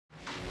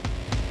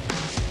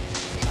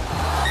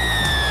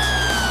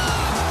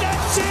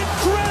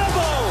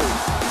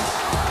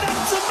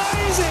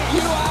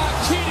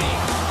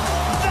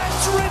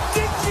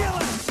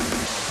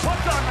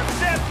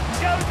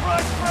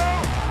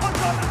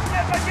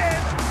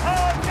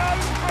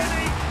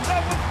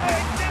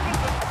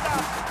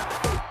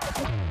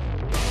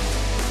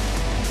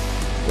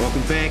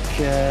welcome back,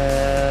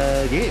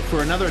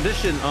 for another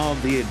edition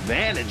of The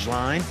Advantage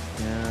Line,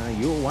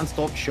 your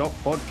one-stop shop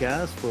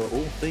podcast for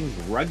all things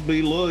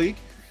rugby league.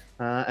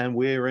 And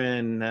we're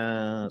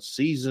in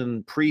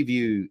season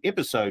preview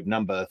episode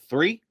number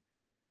 3.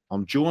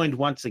 I'm joined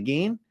once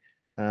again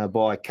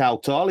by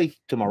Carl Tiley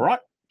to my right.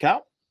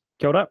 Carl?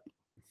 Kia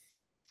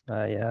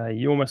ora.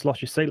 You almost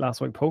lost your seat last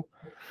week, Paul.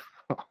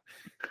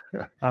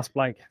 Ask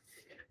Blake.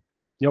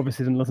 You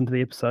obviously didn't listen to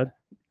the episode.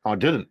 I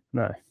didn't.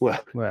 No.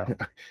 Well,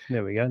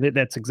 there we go.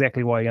 That's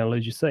exactly why you're going to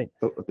lose your seat.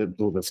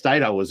 The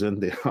state I was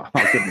in,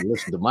 I couldn't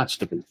listen to much,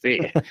 to be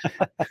fair.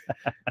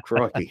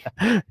 Crikey.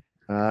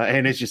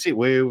 And as you said,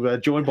 we're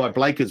joined by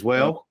Blake as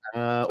well,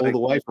 all the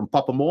way from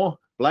Papamore.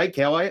 Blake,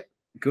 how are you?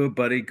 Good,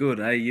 buddy. Good.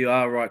 Hey, you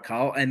are right,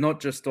 Carl. And not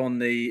just on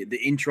the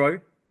intro,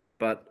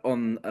 but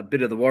on a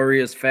bit of the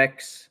Warriors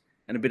facts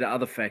and a bit of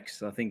other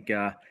facts. I think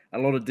a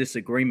lot of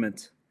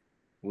disagreement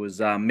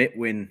was met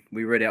when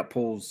we read out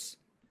Paul's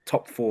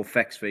top 4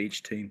 facts for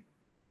each team.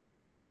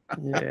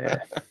 Yeah.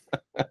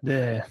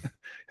 Yeah.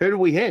 Who did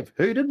we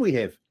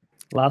have?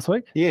 Last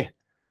week? Yeah.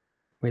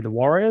 We had the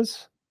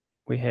Warriors.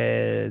 We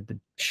had the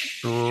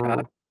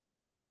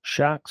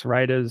Sharks,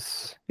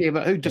 Raiders. Yeah,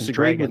 but who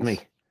disagreed with me?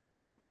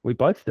 We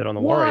both did on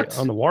the Warriors.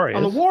 On the Warriors.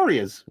 On the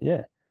Warriors?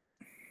 Yeah.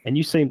 And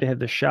you seem to have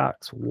the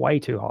Sharks way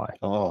too high.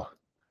 Oh.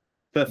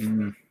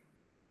 5th.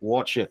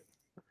 Watch it.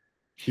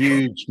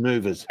 Huge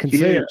movers. Could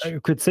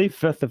see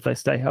 5th if they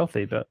stay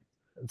healthy, but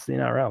it's the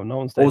NRL. No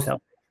one stays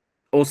healthy.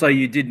 Also,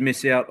 you did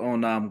miss out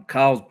on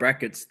Carl's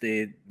brackets.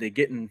 They're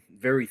getting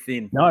very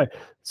thin. No.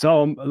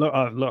 So,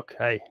 look,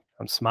 hey,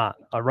 I'm smart.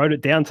 I wrote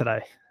it down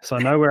today, so I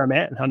know where I'm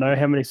at. I know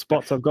how many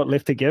spots I've got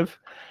left to give.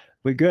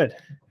 We're good.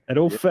 It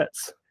all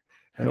fits.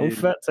 It all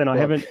fits, and I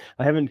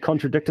haven't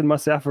contradicted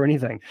myself or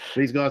anything.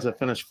 These guys have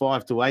finished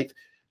 5 to 8.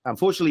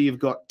 Unfortunately, you've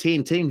got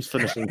 10 teams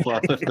finishing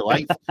 5 to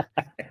 8.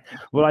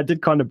 Well, I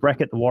did kind of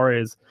bracket the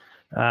Warriors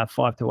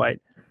 5 to 8,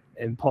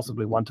 and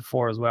possibly 1 to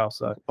 4 as well.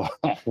 So,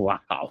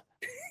 wow.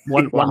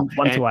 1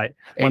 to 8.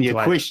 And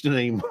you're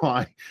questioning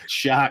my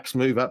Sharks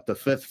move up to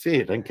 5th.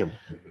 Fair dinkum.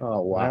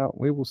 Oh wow. Well,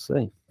 we will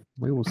see.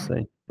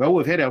 Well,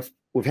 we've had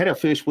our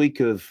first week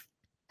of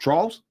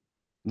trials.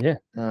 Yeah.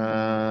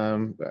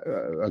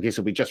 I guess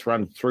we just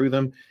run through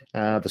them.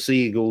 The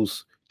Sea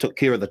Eagles took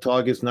care of the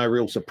Tigers. No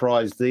real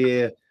surprise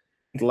there.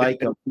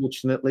 Blake,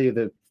 unfortunately,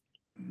 that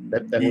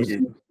was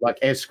like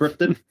as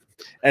scripted.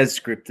 As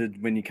scripted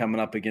when you're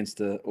coming up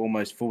against a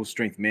almost full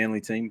strength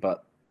Manly team,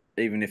 but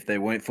even if they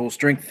weren't full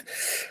strength,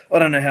 I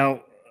don't know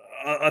how.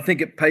 I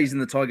think it pays in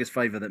the Tigers'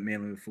 favour that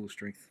Manly were full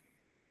strength.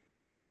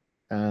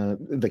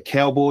 The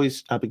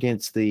Cowboys up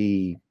against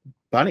the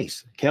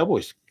Bunnies.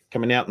 Cowboys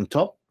coming out on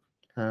top,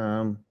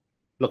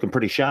 looking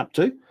pretty sharp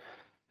too.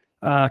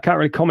 Can't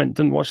really comment.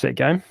 Didn't watch that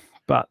game,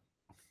 but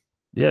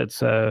yeah,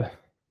 it's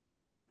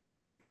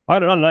I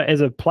don't know.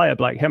 As a player,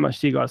 Blake, how much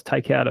do you guys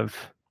take out of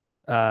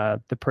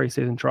the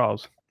preseason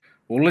trials?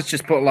 Well, let's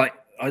just put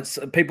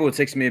people were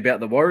texting me about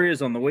the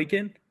Warriors on the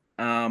weekend.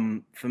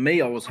 For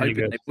me, I was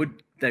hoping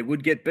they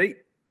would get beat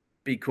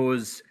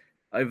because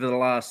over the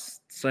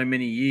last so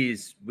many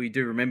years, we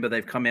do remember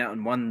they've come out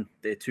and won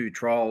their 2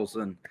 trials,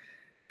 and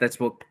that's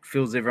what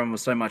fills everyone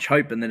with so much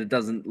hope, and then it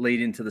doesn't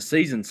lead into the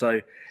season.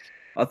 So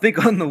I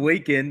think on the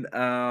weekend,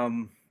 I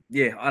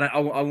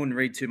wouldn't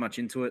read too much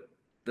into it.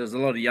 There's a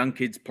lot of young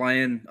kids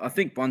playing. I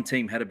think one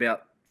team had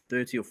about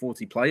 30 or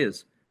 40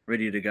 players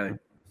ready to go.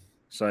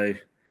 So,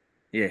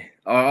 yeah,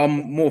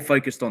 I'm more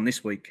focused on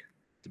this week,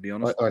 to be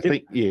honest. I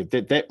think,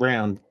 that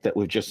round that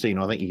we've just seen,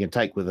 I think you can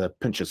take with a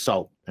pinch of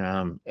salt.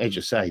 As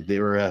you say,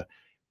 there are a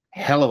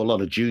hell of a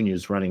lot of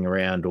juniors running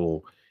around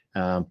or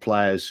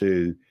players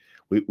who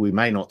we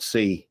may not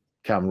see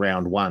come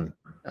round 1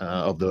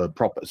 of the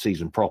proper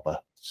season proper.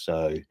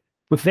 So,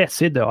 with that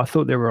said, though, I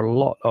thought there were a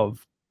lot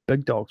of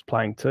big dogs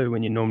playing too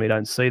when you normally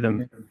don't see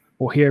them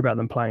or hear about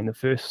them playing the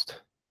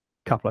first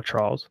couple of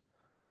trials.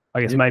 I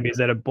guess maybe is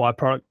that a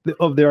byproduct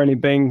of there only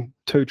being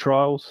 2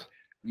 trials?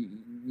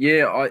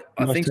 Yeah,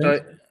 I think so.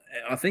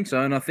 I think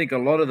so, and I think a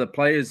lot of the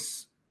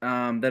players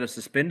that are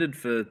suspended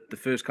for the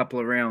first couple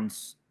of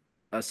rounds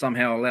are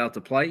somehow allowed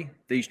to play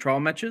these trial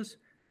matches.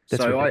 I'd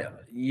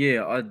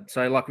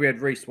say like we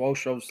had Reece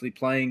Walsh obviously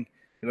playing.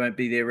 He won't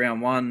be there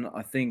round 1.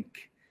 I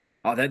think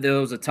there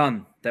was a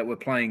ton that were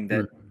playing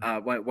that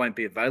won't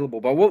be available.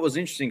 But what was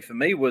interesting for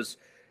me was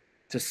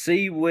to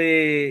see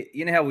where,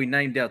 you know how we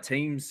named our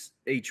teams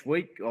each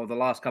week or the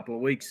last couple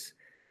of weeks,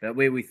 about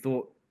where we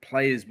thought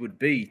players would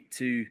be,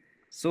 to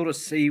sort of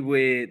see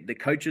where the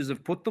coaches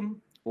have put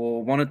them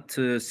or wanted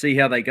to see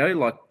how they go.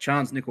 Like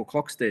Chance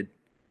Nickel-Clockstead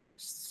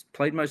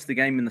played most of the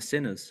game in the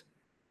centres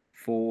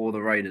for the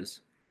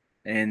Raiders,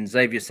 and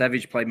Xavier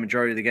Savage played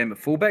majority of the game at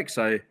fullback.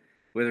 So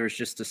whether it's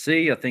just to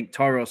see, I think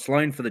Tyrell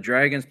Sloan for the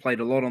Dragons played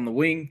a lot on the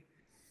wing.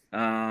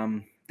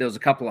 There was a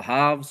couple of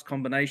halves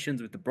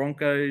combinations with the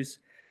Broncos.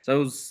 So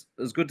it was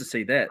good to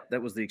see that.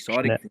 That was the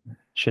exciting thing.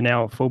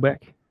 Chanel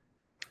fullback.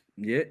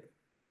 Yeah.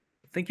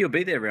 I think he'll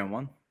be there round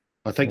 1.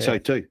 I think so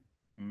too.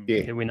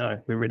 Yeah, we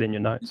know. We read in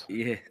your notes.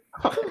 Yeah.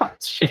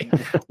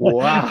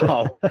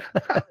 Wow.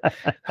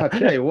 I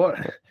tell you what,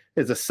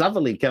 there's a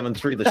southerly coming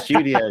through the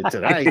studio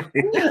today.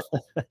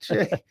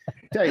 Gee,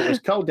 tell you, it was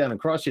cold down in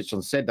Christchurch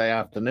on Saturday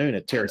afternoon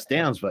at Terrace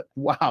Downs, but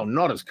wow,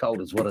 not as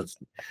cold as what it's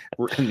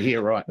in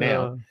here right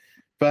now.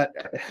 But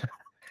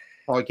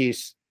I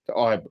guess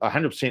I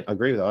 100%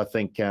 agree with it. I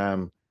think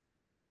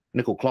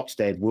Nickel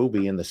Clockstad will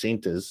be in the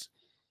centres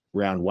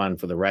round one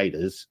for the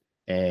Raiders,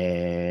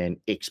 and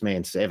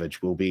X-Man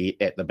Savage will be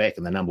at the back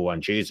in the number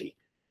 1 jersey.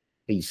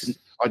 The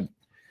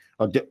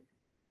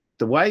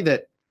way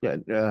that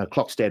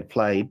Clockstad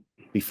played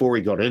before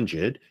he got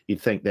injured,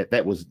 you'd think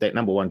that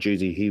number 1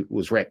 jersey, he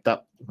was wrapped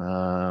up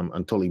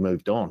until he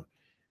moved on.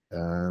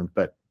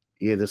 But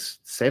yeah, this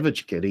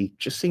Savage kid, he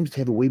just seems to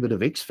have a wee bit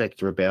of X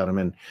factor about him,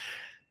 and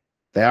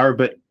they are a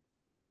bit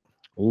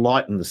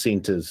light in the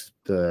centres.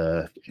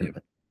 I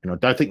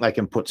don't think they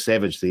can put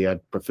Savage there.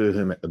 I'd prefer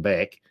him at the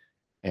back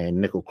and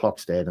Nickel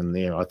Clockstad in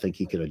there. I think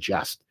he could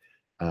adjust.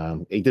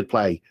 He did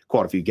play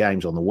quite a few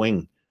games on the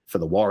wing for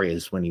the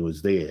Warriors when he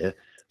was there,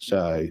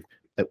 so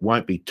it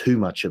won't be too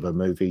much of a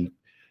move. He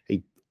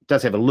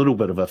does have a little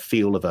bit of a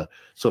feel of a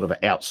sort of an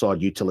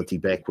outside utility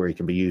back where he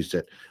can be used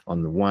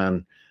on the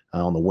wing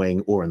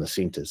or in the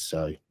centres.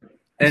 So,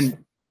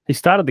 and he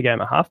started the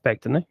game at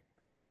halfback, didn't he?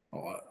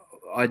 Oh,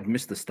 I'd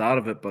missed the start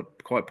of it,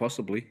 but quite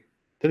possibly.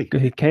 Did he?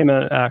 He came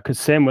in because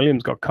Sam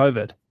Williams got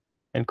COVID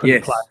and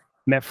couldn't play.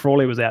 Matt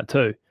Frawley was out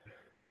too,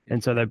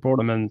 and so they brought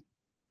him in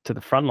to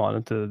the front line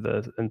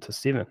into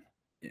 7.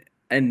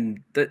 And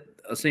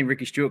I've seen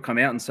Ricky Stewart come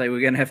out and say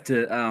we're going to have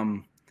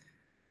to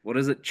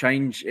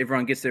change.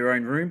 Everyone gets their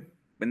own room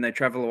when they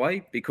travel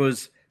away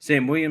because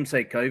Sam Williams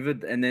had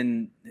COVID, and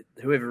then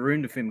whoever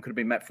roomed with him could have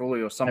been Matt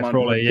Frawley or someone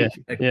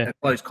a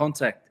close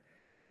contact.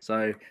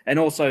 So, and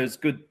also it's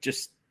good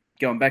just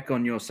going back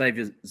on your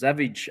Saviour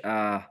Savage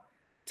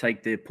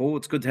take there, Paul.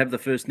 It's good to have the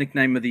first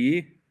nickname of the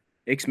year,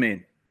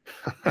 X-Man.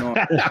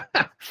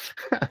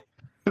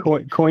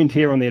 Coined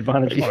here on the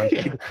advantage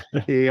line.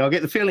 Yeah, I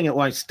get the feeling it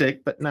won't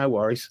stick, but no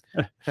worries.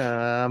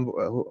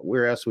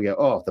 Where else we go?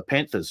 Oh, the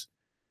Panthers.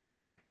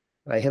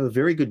 They have a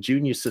very good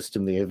junior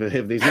system there.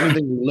 If there's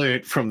anything we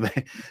learnt from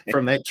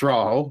that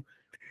trial,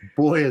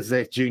 boy, is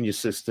that junior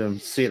system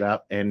set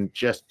up and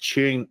just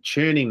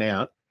churning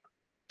out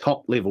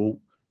top-level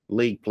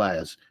league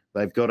players.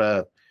 They've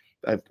got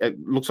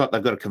it looks like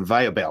they've got a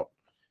conveyor belt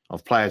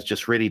of players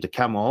just ready to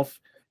come off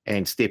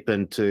and step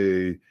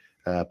into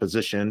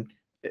position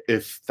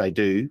if they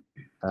do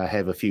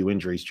have a few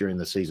injuries during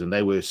the season.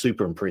 They were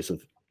super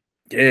impressive.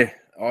 Yeah,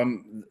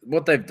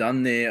 what they've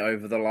done there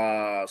over the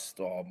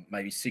last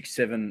maybe 6,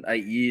 7,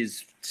 8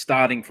 years,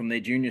 starting from their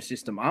junior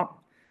system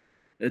up,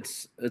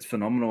 it's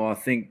phenomenal. I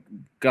think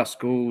Gus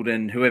Gould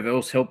and whoever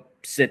else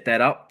helped set that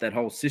up, that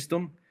whole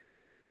system.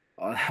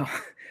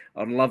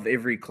 I'd love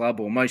every club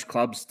or most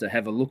clubs to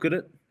have a look at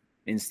it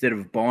instead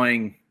of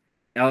buying.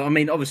 I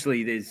mean,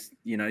 obviously there's,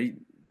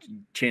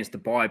 chance to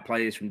buy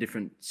players from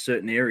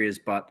certain areas,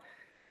 but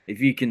if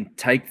you can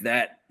take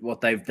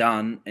what they've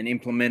done and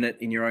implement it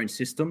in your own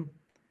system,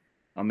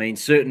 I mean,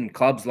 certain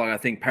clubs like I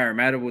think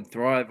Parramatta would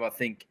thrive. I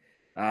think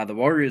the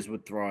Warriors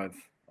would thrive.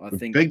 I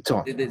think big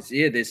time.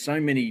 There's so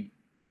many.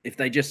 If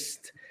they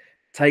just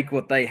take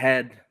what they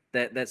had,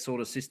 that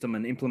sort of system,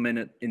 and implement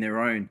it in their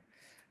own,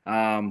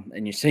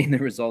 and you're seeing the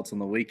results on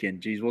the weekend.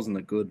 Geez, wasn't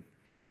it good?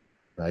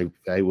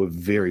 They were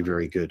very,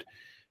 very good.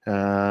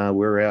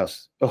 Where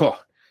else? Oh,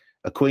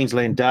 a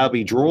Queensland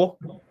derby draw,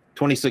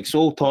 26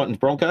 all, Titans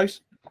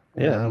Broncos.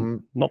 Yeah,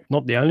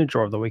 not the only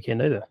draw of the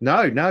weekend either.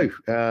 No,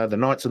 the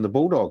Knights and the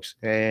Bulldogs,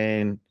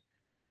 and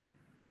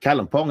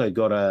Callum Ponga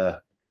got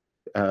a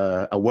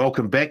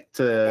welcome back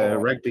to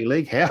rugby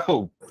league.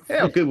 How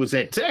good was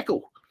that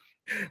tackle?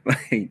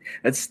 Mate,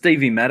 that's Steve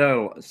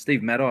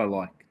Maddow I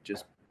like.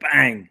 Just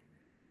bang,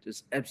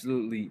 just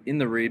absolutely in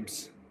the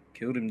ribs,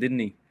 killed him, didn't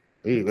he?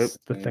 Yeah, that's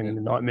the thing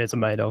the nightmares are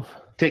made of.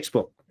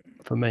 Textbook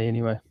for me,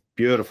 anyway.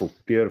 Beautiful.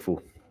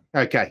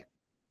 Okay,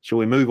 shall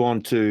we move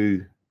on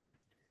to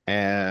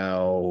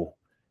our,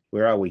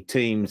 where are we,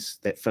 teams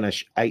that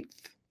finished 8th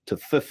to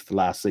 5th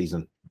last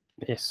season?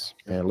 Yes.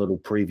 A little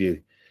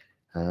preview.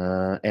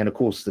 And, of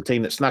course, the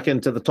team that snuck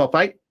into the top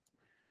 8,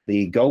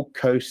 the Gold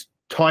Coast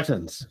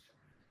Titans.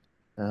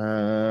 You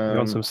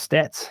want some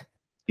stats?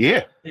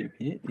 Yeah.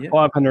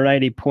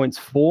 580 points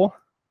for,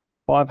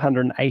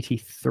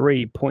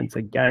 583 points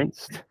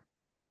against.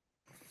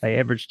 They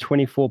averaged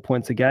 24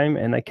 points a game,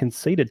 and they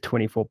conceded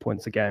 24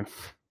 points a game.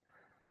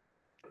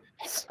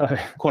 So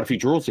quite a few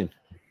draws in.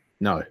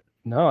 No, I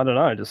don't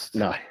know. Just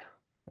no.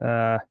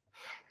 Yeah,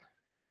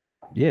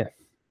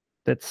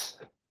 that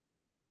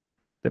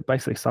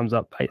basically sums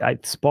up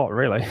eighth spot.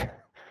 Really,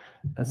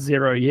 a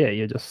 0 year.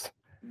 You're just.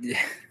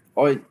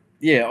 I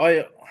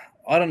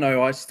don't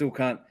know. I still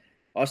can't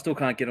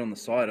get on the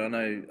side. I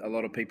know a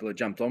lot of people have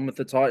jumped on with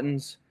the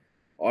Titans.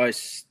 I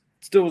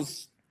still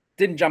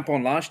didn't jump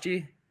on last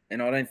year,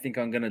 and I don't think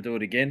I'm going to do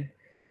it again.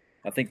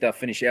 I think they'll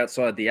finish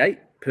outside the 8,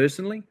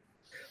 personally.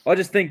 I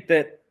just think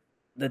that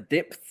the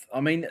depth,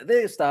 I mean,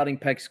 their starting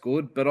pack's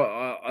good, but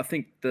I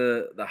think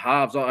the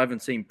halves, I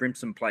haven't seen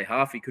Brimson play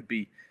half. He could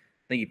be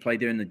think he played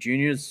there in the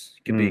juniors.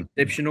 Could be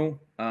exceptional.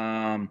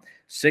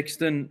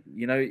 Sexton,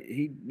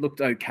 he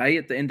looked okay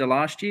at the end of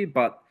last year,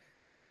 but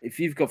if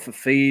you've got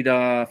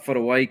Fafita,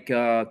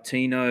 Fodawaker,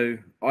 Tino,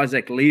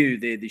 Isaac Liu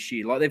there this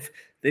year, like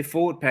their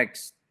forward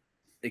pack's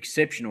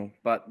exceptional.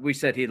 But we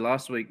sat here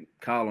last week,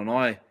 Carl and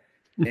I,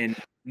 and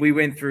we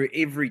went through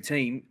every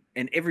team,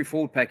 and every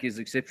forward pack is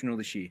exceptional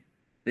this year.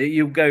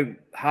 You'll go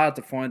hard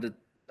to find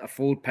a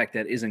forward pack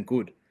that isn't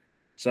good.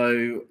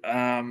 So,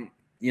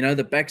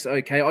 the back's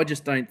okay. I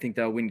just don't think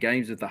they'll win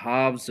games with the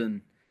halves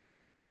and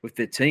with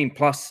their team.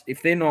 Plus,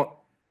 if they're not,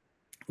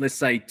 let's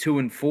say,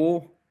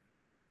 2-4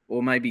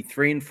 or maybe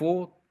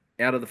 3-4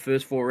 out of the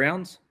first 4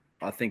 rounds,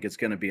 I think it's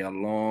going to be a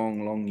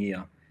long, long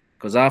year.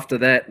 Because after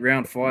that,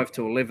 round 5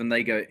 to 11,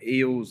 they go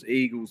Eels,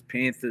 Eagles,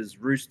 Panthers,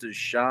 Roosters,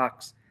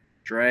 Sharks,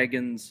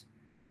 Dragons.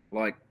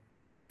 Like,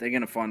 they're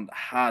going to find a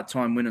hard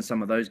time winning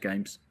some of those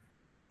games.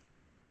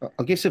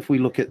 I guess if we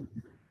look at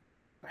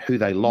who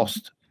they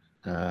lost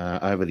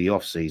over the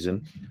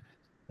off-season,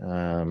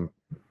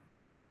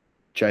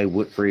 Jay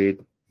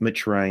Whitbread,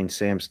 Mitch Rain,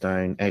 Sam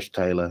Stone, Ash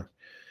Taylor,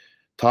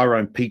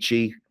 Tyrone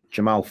Peachey,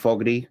 Jamal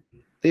Fogarty.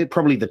 They're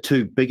probably the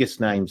 2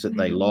 biggest names that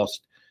they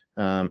lost.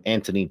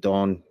 Anthony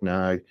Don,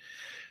 no.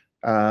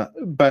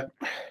 But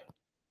they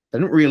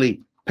didn't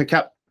really pick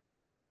up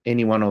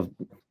anyone of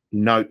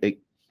note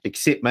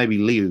except maybe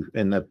Liu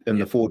in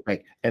the forward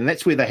pack. And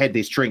that's where they had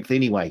their strength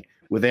anyway,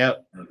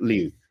 without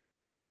Liu.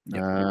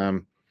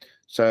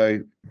 So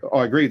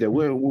I agree that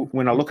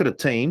when I look at a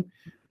team,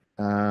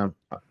 I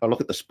look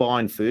at the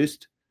spine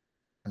first,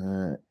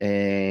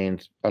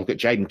 and I look at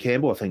Jaden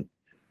Campbell. I think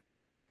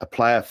a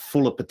player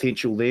full of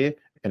potential there,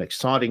 an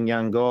exciting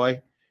young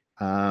guy.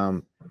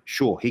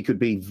 Sure, he could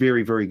be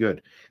very, very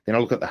good. Then I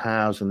look at the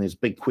halves, and there's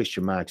big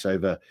question marks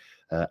over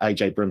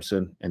AJ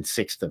Brimson and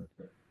Sexton.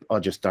 I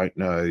just don't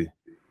know.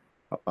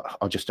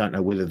 I just don't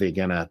know whether they're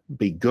going to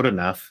be good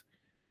enough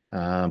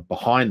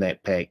behind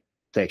that pack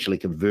to actually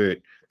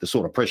convert the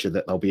sort of pressure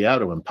that they'll be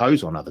able to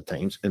impose on other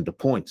teams into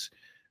points.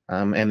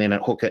 And then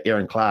at hooker,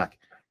 Aaron Clark.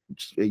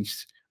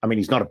 He's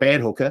not a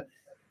bad hooker,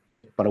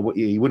 but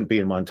he wouldn't be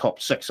in my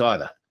top 6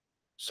 either.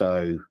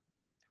 So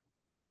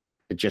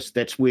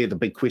that's where the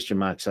big question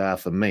marks are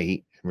for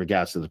me in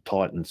regards to the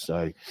Titans.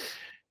 So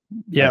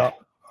yeah,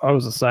 I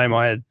was the same.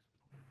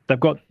 They've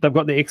got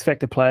the X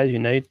factor players you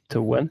need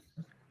to win.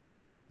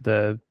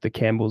 The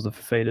Campbells, the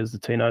Fafitas, the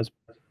Tinos,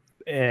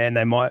 and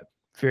they might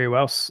very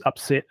well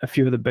upset a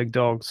few of the big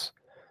dogs.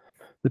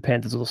 The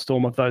Panthers or the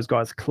Storm if those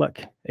guys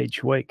click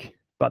each week,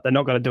 but they're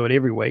not going to do it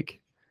every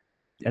week,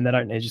 and they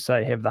don't, as you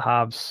say, have the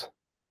halves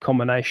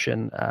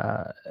combination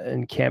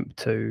in camp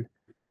to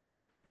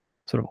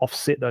sort of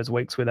offset those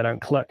weeks where they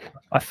don't click.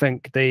 I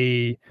think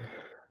the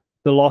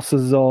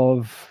losses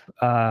of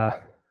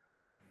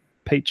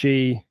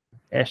Peachy,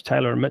 Ash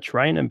Taylor, and Mitch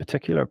Rain in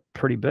particular are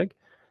pretty big.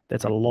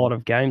 That's a lot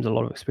of games, a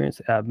lot of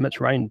experience. Mitch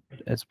Rain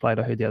has played,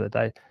 I heard the other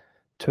day,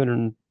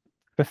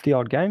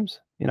 250-odd games,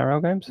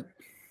 NRL games.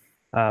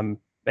 And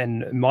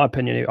in my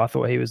opinion, I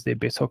thought he was their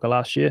best hooker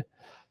last year.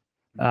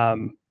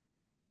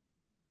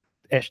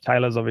 Ash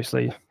Taylor's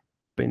obviously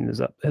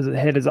has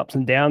had his ups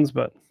and downs,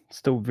 but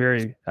still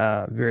very,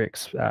 very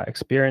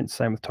experienced.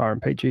 Same with Tyrone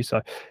Peachy.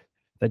 So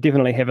they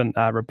definitely haven't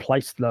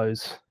replaced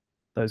those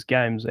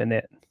games and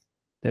that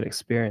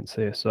experience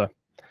there. So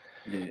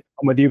I'm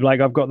with you,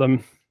 Blake. I've got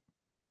them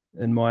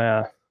in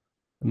my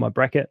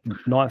bracket,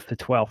 9th to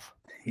 12th.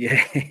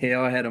 Yeah,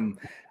 I had him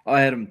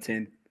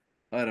 10th.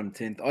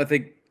 I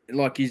think,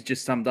 like he's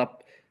just summed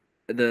up,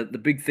 the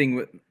big thing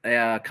with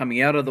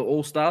coming out of the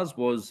All-Stars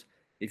was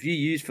if you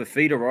use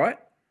Fafita right,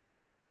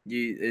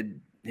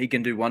 he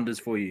can do wonders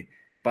for you.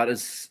 But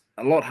it's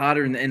a lot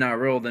harder in the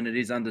NRL than it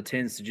is under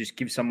 10s to just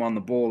give someone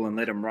the ball and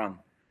let him run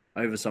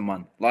over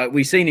someone. Like,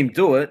 we've seen him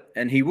do it,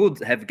 and he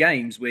would have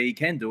games where he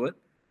can do it.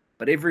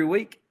 But every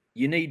week,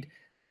 you need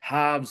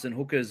halves and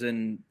hookers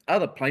and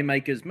other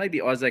playmakers.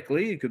 Maybe Isaac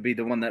Lee could be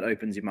the one that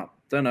opens him up.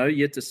 Don't know,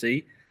 yet to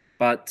see.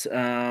 But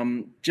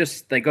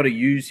just they got to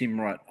use him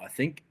right, I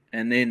think.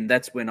 And then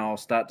that's when I'll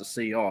start to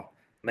see,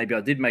 maybe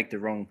I did make the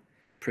wrong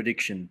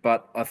prediction.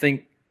 But I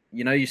think,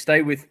 you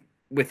stay with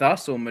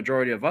us, or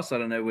majority of us. I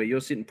don't know where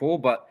you're sitting, Paul,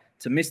 but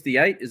to miss the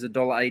 8 is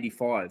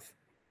 $1.85.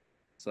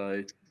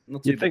 So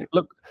not too bad.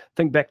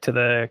 Think back to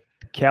the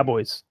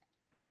Cowboys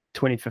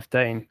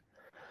 2015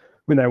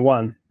 when they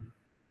won,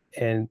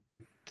 and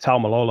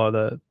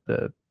Taumalolo,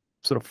 the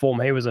sort of form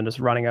he was in, just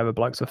running over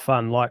blokes for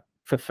fun, like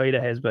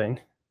Fafita has been.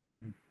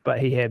 But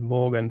he had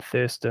Morgan,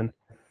 Thurston,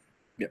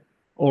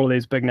 all of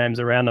these big names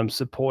around him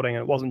supporting.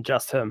 It wasn't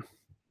just him.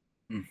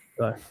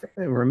 So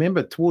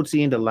remember, towards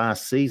the end of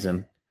last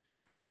season,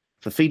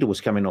 Fafita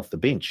was coming off the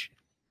bench.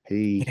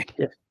 He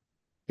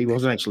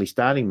wasn't actually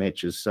starting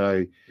matches.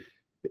 So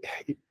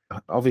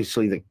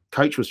obviously the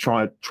coach was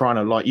trying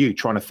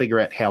to figure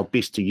out how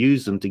best to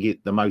use them to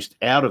get the most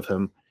out of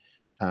him.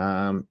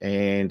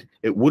 And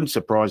it wouldn't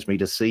surprise me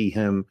to see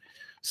him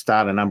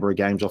start a number of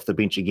games off the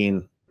bench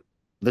again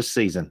this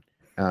season.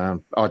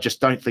 I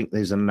just don't think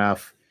there's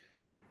enough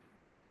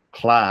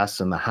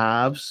class in the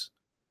halves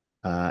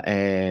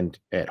and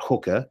at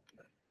hooker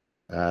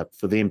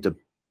for them to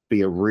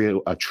be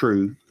a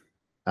true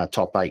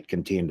top 8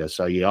 contender.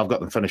 So yeah, I've got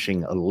them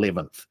finishing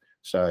 11th.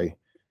 So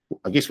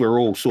I guess we're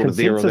all sort of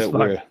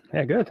there.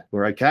 Yeah, good.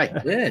 We're okay.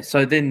 Yeah.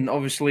 So then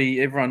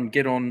obviously everyone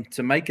get on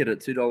to make it at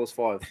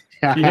 $2.05.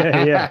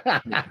 Yeah.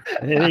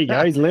 There you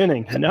go. He's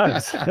learning. He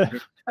knows.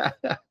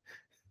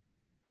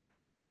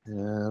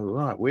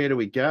 Right. Where do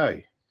we go?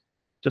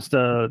 Just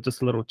a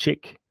little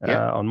check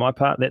on my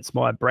part. That's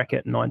my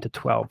bracket 9 to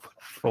 12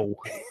 full.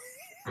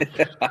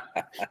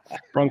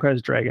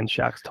 Broncos, Dragons,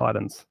 Sharks,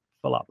 Titans.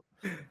 Fill up.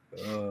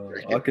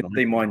 I could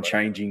see mine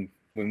changing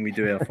when we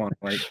do our final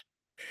 8.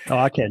 Oh,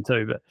 I can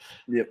too, but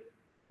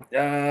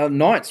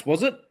Knights,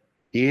 was it?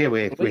 Yeah,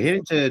 we're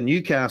heading to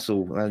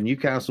Newcastle.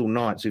 Newcastle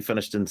Knights, who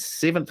finished in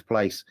 7th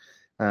place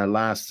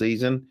last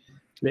season.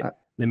 Let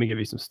me give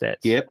you some stats.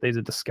 Yep. These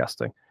are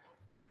disgusting.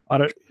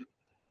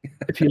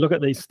 If you look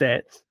at these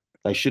stats,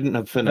 they shouldn't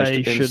have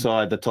finished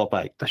inside the top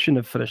 8. They shouldn't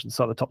have finished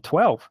inside the top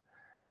 12.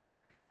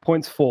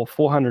 Points for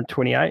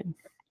 428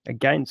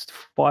 against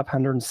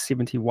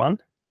 571.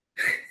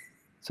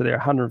 So they're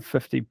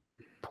 150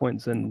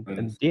 points in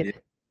debt. Yeah.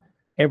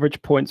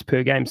 Average points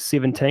per game,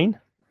 17.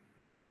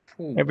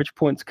 Ooh. Average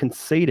points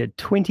conceded,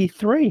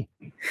 23.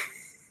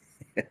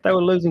 They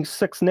were losing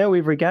 6-0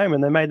 every game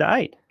and they made the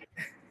 8.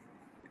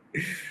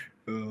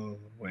 Oh,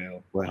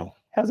 wow. Well,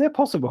 how's that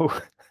possible?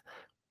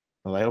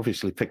 Well, they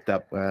obviously picked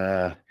up.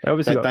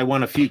 They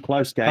won a few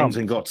close games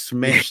and got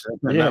smashed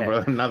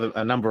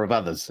a number of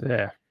others.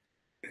 Yeah,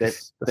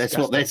 that's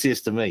what that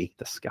says to me.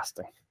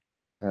 Disgusting.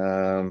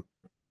 I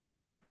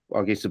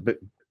guess the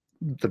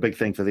big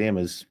thing for them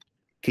is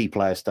key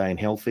players staying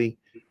healthy.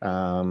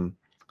 The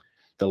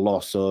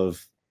loss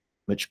of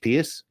Mitch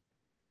Pearce,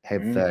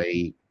 have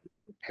they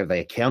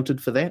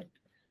accounted for that?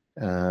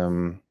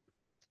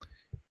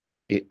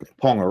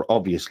 Ponga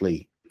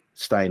obviously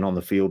staying on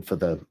the field for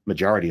the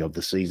majority of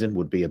the season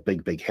would be a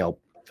big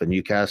help for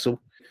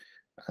Newcastle.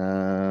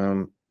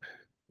 As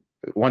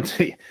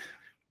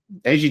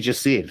you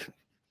just said,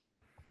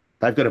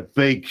 they've got a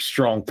big,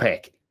 strong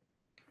pack,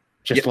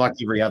 just like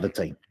every other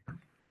team.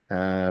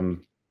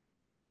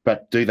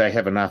 But do they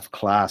have enough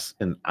class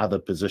in other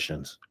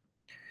positions?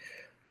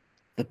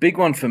 The big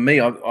one for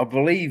me, I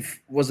believe,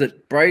 was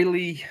it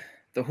Brayley,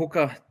 the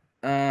hooker?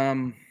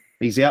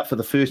 He's out for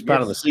the first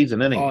part of the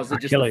season, isn't he? Oh, is it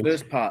just the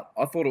first part?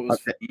 I thought it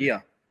was for the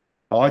year.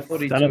 I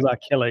thought he's done his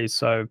Achilles,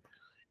 so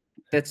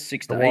that's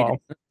 6 to 8.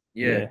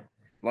 Yeah.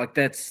 Like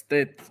I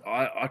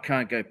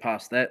can't go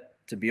past that,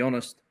 to be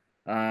honest.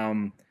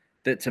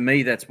 That to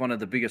me, that's one of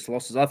the biggest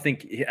losses. I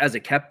think as a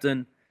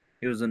captain,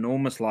 he was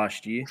enormous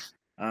last year.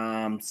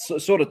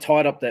 Sort of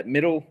tied up that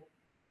middle.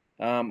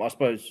 I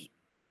suppose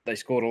they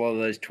scored a lot of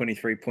those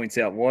 23 points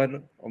out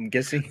wide, I'm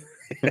guessing.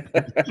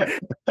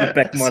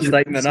 Back my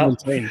statement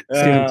 17, up.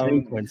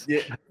 17 points.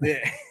 Yeah.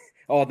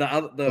 Oh,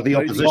 the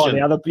opposition. Oh, the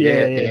other.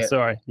 Yeah.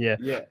 Sorry. Yeah.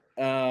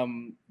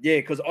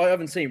 Because I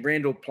haven't seen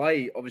Randall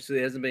play. Obviously,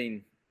 there hasn't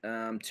been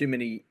too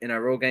many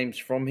NRL games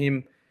from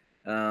him,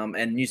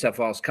 and New South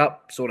Wales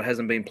Cup sort of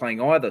hasn't been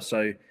playing either.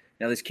 So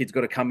now this kid's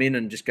got to come in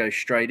and just go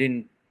straight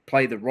in,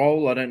 play the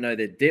role. I don't know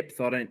their depth.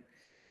 I don't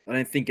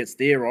think it's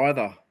there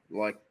either.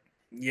 Like,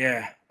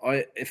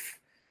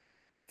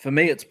 for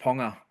me, it's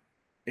Ponga.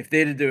 If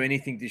they're to do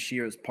anything this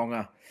year, it's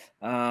Ponga.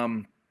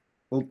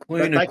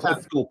 They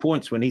can't score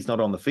points when he's not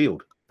on the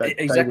field.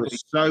 They were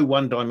so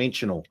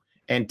one-dimensional,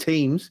 and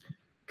teams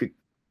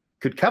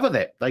could cover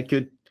that. They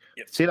could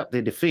set up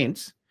their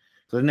defence,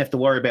 so they didn't have to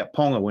worry about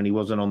Ponga when he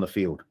wasn't on the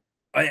field.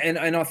 And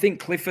I think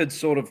Clifford's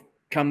sort of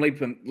come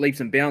leaps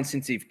and bounds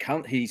since he's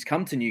come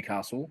to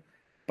Newcastle.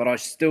 But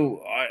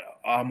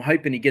I'm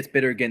hoping he gets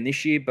better again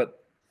this year.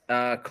 But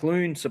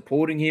Clune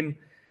supporting him,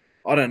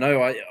 I don't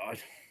know.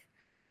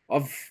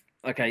 I'm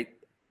going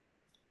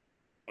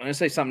to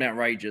say something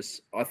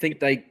outrageous. I think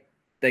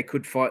they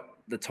could fight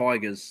the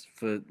Tigers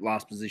for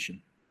last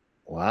position.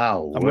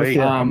 Wow.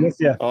 I'm with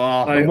you.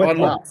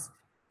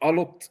 I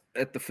looked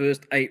at the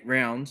first 8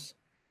 rounds,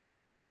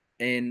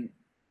 and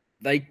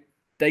they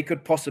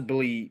could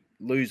possibly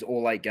lose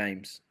all 8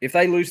 games. If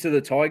they lose to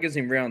the Tigers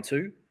in round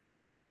 2,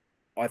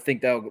 I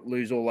think they'll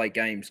lose all 8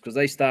 games because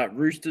they start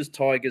Roosters,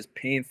 Tigers,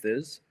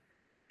 Panthers,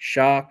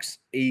 Sharks,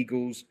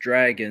 Eagles,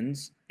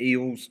 Dragons,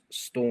 Eels,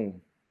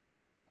 Storm.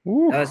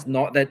 That's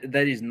not that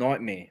is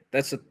nightmare.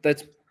 That's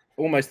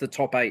almost the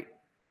top 8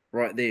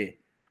 right there.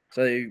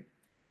 So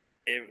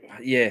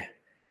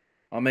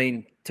I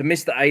mean, to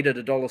miss the 8 at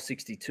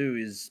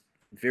 $1.62 is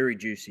very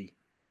juicy.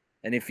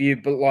 And if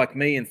you like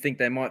me and think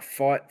they might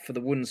fight for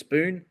the wooden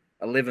spoon,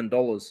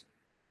 $11.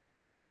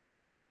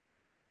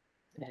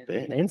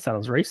 And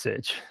Sun's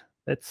research.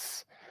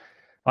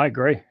 I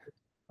agree.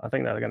 I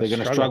think they're going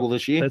to struggle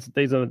this year. This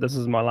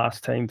is my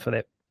last team for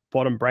that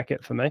bottom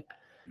bracket for me.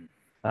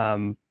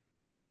 I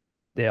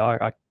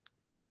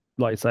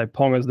like you say,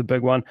 Ponga's the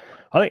big one.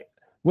 I think.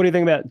 What do you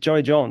think about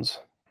Joey Johns?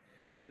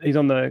 He's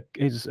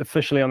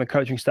officially on the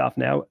coaching staff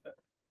now.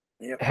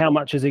 Yep. How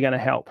much is he going to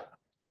help?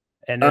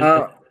 And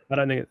I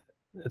don't think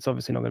it's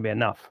obviously not going to be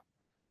enough.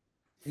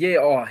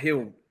 Yeah,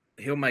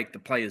 he'll make the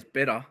players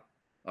better.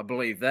 I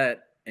believe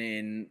that.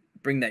 And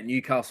bring that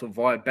Newcastle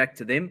vibe back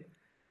to them.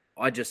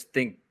 I just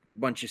think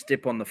once you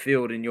step on the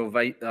field and you're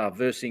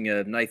versing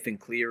a Nathan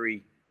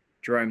Cleary,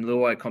 Jerome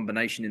Luai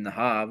combination in the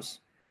halves,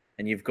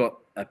 and you've got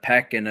a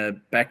pack and a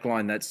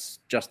backline that's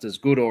just as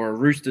good, or a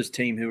Roosters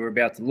team who we're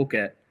about to look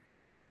at,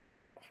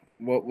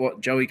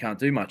 what Joey can't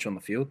do much on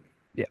the field.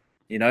 Yeah.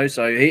 You know,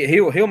 so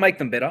he'll make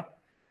them better.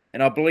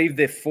 And I believe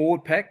their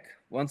forward pack,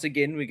 once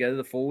again, we go to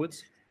the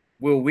forwards,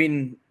 will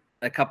win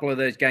a couple of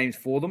those games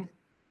for them.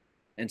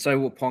 And so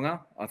will Ponga.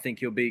 I think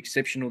he'll be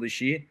exceptional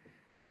this year.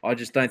 I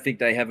just don't think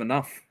they have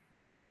enough.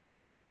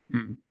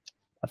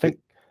 I think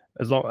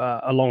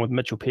along with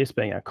Mitchell Pearce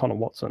being out, Connor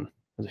Watson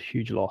was a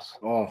huge loss.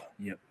 Oh,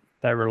 yep.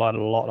 They relied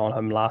a lot on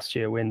him last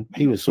year when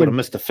he was sort of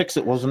Mr.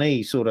 Fix-It, wasn't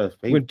he?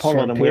 When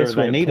Ponga and Pearce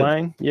were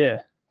playing.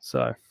 Yeah,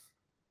 so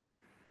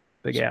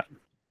big out.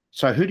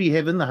 So who do you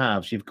have in the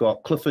halves? You've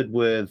got Clifford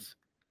with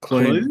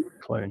Clune.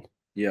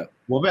 Yeah.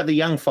 What about the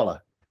young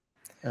fella?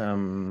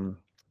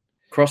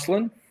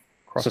 Crossland?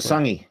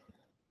 Sasangi.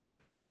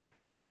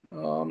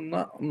 I'm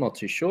not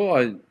too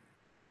sure.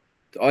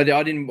 I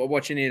didn't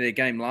watch any of their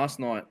game last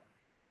night.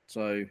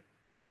 So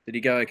did he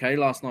go okay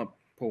last night,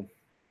 Paul?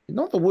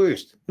 Not the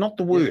worst. Not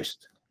the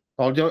worst.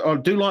 I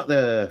do like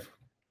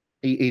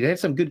he had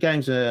some good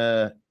games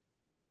in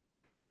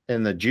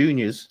the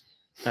juniors.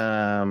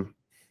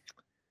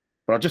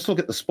 But I just look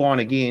at the spine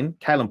again.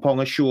 Kalen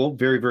Ponga, sure,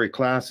 very, very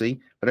classy.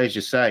 But as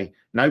you say,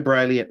 no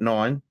Brayley at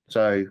 9.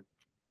 So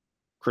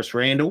Chris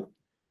Randall,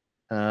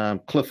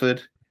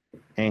 Clifford,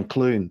 and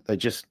Clune.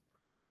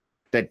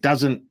 That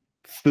doesn't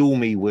fill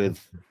me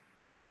with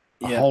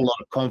a whole lot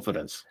of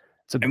confidence.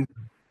 It's a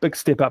big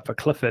step up for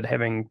Clifford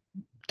having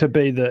to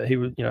be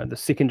the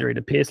secondary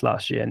to Pearce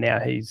last year. Now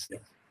he's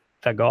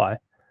the guy.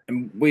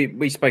 And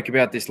we spoke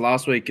about this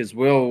last week as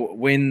well.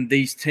 When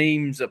these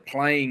teams are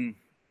playing,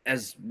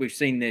 as we've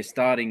seen their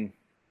starting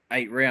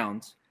 8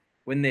 rounds,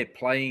 when they're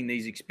playing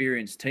these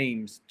experienced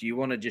teams, do you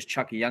want to just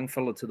chuck a young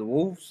fella to the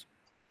Wolves?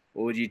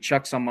 Or do you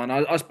chuck someone?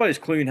 I suppose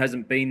Clune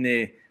hasn't been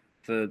there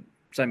for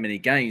so many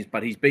games,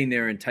 but he's been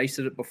there and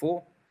tasted it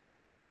before.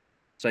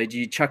 So do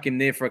you chuck him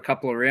there for a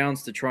couple of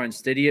rounds to try and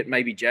steady it,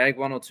 maybe jag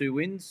 1 or 2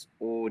 wins?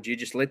 Or do you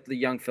just let the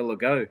young fella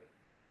go?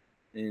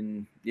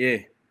 And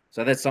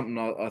so that's something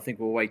I think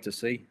we'll wait to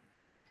see.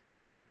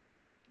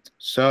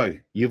 So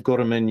you've got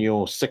him in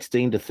your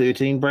 16 to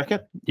 13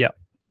 bracket? Yep.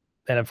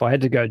 And if I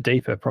had to go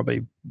deeper,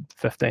 probably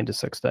 15 to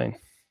 16.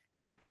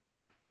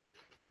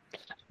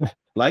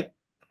 Blake?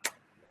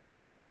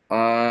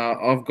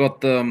 I've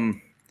got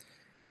them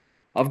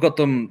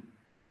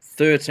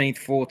 13th,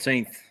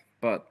 14th,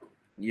 but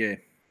yeah.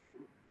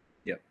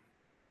 Yep.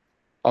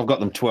 I've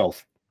got them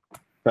 12th,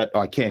 but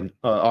I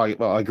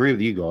agree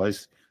with you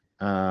guys.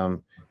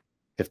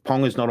 If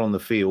Ponga's not on the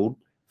field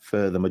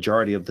for the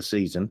majority of the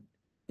season,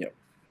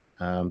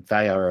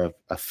 they are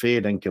a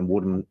fair dinkum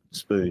wooden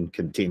spoon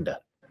contender,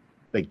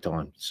 big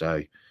time.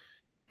 So,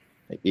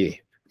 yeah,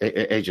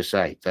 as you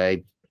say,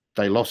 they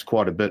lost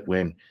quite a bit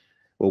when,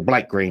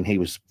 Blake Green, he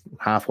was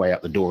halfway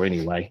out the door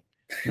anyway.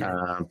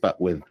 But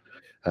with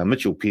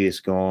Mitchell Pearce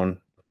gone,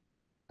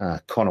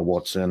 Connor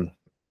Watson,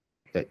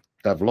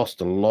 they've lost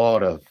a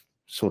lot of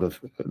sort of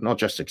not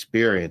just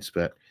experience,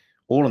 but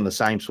all in the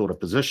same sort of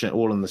position,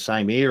 all in the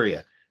same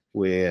area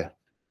where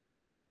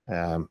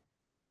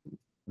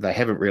they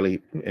haven't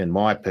really, in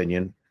my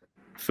opinion,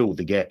 filled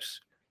the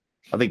gaps.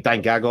 I think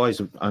Dane Gagai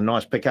is a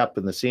nice pickup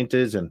in the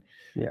centres, and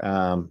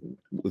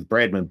with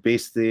Bradman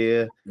Best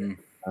there.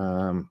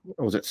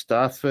 Was it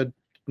Stafford?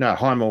 No,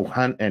 Heimel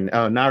Hunt and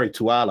Nari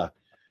Tuala,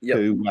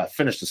 who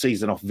finished the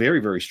season off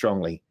very, very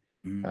strongly.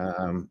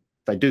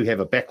 They do have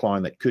a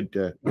backline that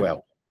could,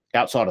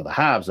 outside of the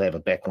halves, they have a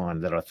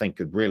backline that I think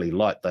could really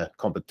light the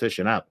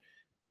competition up.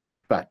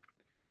 But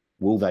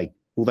will they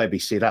be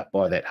set up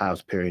by that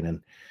halves period?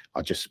 And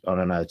I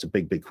don't know. It's a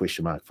big, big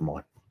question mark for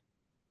mine.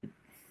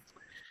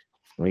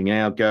 We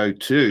now go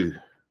to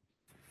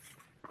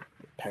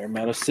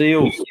Parramatta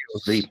Seals.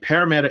 The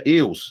Parramatta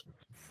Eels.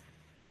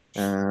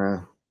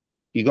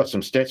 You got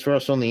some stats for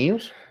us on the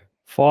Eels?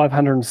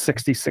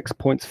 566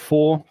 points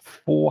for,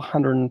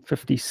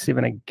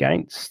 457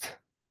 against.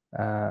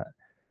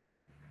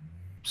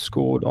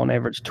 Scored on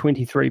average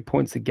 23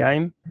 points a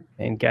game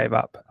and gave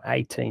up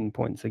 18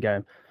 points a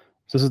game.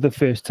 So this is the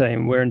first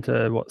team. We're into,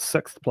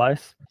 6th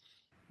place.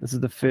 This is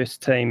the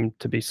first team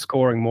to be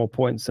scoring more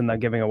points than they're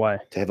giving away.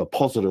 To have a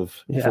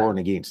positive for and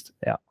against.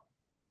 Yeah.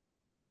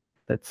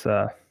 That's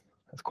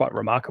quite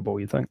remarkable,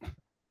 you think.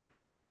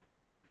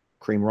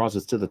 Cream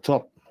rises to the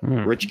top.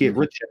 Rich get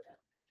richer.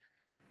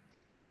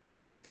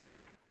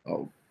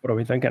 Oh, what are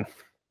we thinking?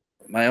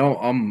 Mate,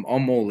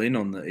 I'm all in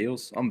on the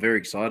Eels. I'm very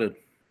excited.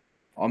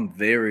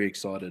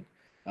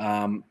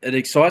 It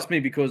excites me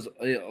because,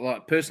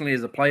 like, personally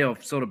as a player,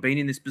 I've sort of been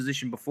in this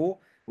position before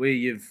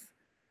where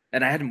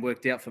and it hadn't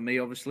worked out for me,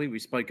 obviously. We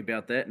spoke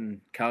about that, and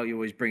Carl, you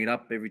always bring it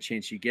up every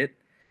chance you get.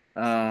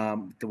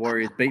 The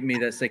Warriors beat me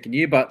that second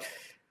year, but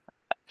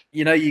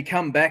you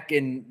come back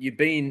and you've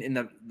been in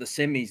the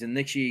semis, and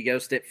next year you go a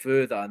step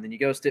further, and then you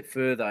go a step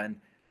further. And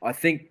I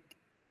think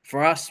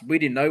for us, we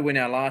didn't know when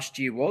our last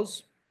year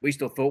was. we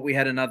still thought we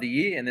had another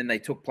year, and then they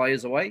took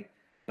players away.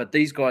 But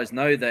these guys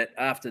know that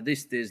after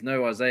this, there's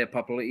no Isaiah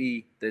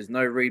Papali'i, there's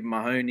no Reid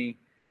Mahoney,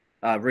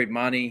 Reid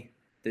Marnie,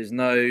 there's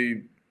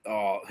no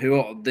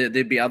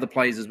there'd be other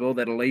players as well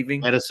that are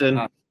leaving.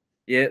 Madison.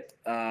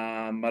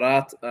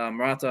 Marata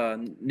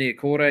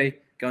Niokore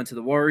going to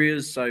the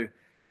Warriors. So,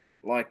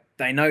 like,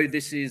 they know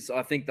this is,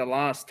 I think, the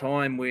last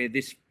time where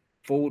this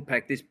forward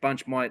pack, this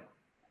bunch might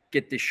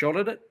get this shot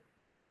at it.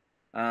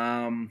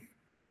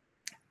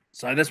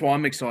 So that's why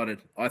I'm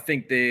excited. I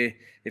think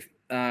if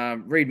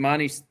Reid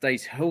Marnie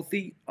stays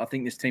healthy, I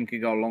think this team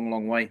could go a long,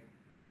 long way.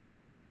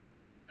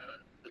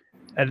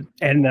 And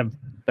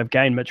they've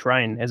gained Mitch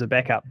Rain as a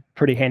backup,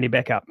 pretty handy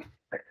backup.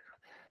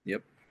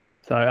 Yep.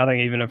 So I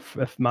think even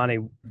if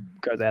Marnie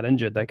goes out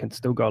injured, they can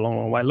still go a long,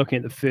 long way. Looking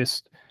at the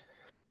first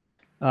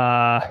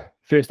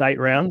 8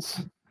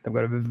 rounds, they've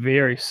got a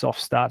very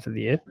soft start to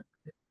the year.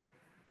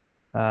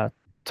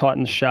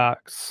 Titans,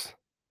 Sharks,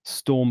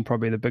 Storm,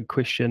 probably the big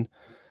question.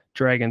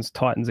 Dragons,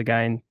 Titans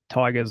again,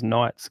 Tigers,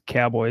 Knights,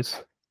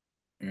 Cowboys.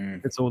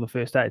 It's all the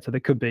first 8. So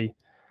there could be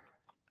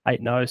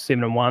 8-0,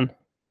 7-1.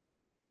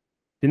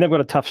 Then they've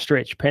got a tough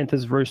stretch.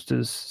 Panthers,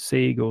 Roosters,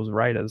 Sea Eagles,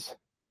 Raiders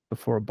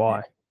before a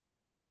bye.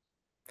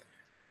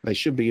 They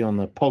should be on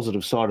the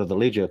positive side of the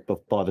ledger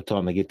by the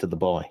time they get to the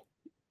bye.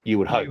 You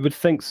would hope. You would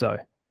think so.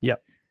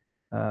 Yep.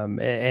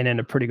 And in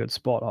a pretty good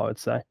spot, I would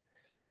say.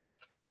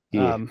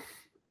 Yeah.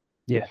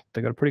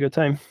 They've got a pretty good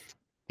team.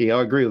 Yeah,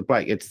 I agree with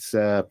Blake. It's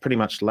pretty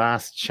much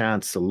last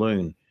chance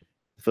saloon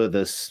for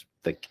the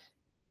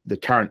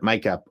current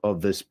makeup of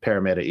this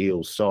Parramatta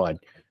Eels side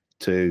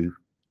to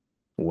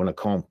win a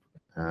comp.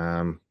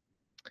 And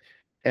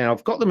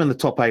I've got them in the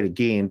top 8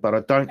 again, but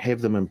I don't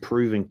have them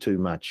improving too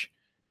much.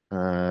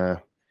 I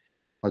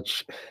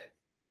just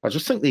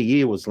think their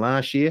year was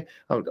last year.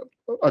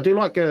 I do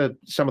like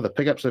some of the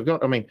pickups they've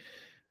got. I mean,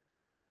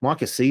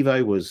 Micah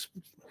Sevo was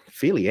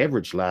fairly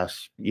average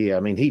last year. I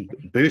mean, he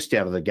burst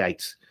out of the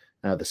gates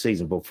the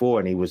season before,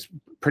 and he was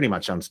pretty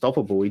much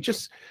unstoppable. He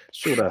just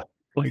sort of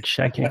like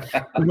shaking.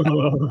 I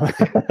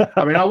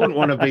mean, I wouldn't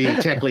want to be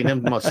tackling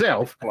him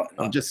myself.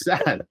 I'm just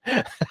saying.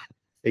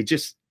 He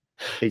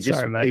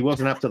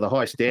wasn't up to the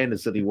high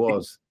standards that he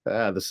was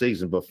the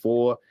season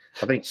before.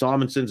 I think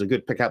Simonson's a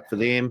good pickup for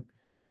them,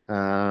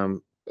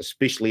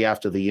 especially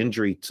after the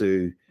injury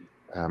to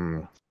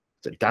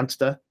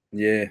Dunster.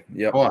 Yeah,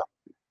 yeah. Oh,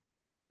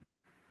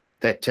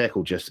 that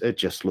tackle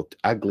just looked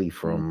ugly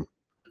from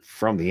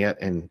the out.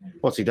 And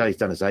what's he done? He's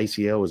done his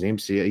ACL, his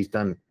MCL. He's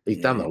done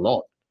a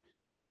lot.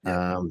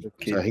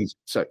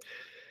 So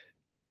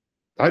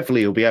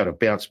hopefully he'll be able to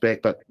bounce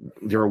back. But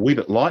they're a wee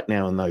bit light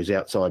now in those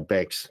outside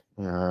backs.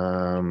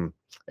 And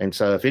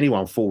so if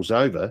anyone falls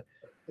over,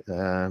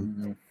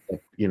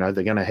 you know,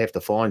 they're going to have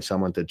to find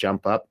someone to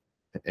jump up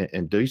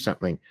and do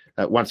something.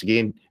 Once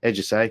again, as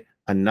you say,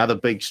 another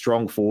big,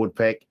 strong forward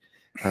pack.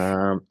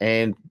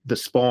 And the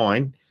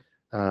spine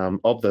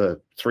of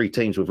the 3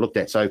 teams we've looked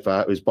at so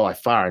far is by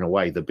far and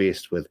away the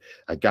best, with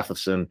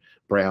Gutherson,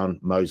 Brown,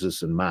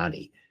 Moses, and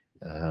Marnie.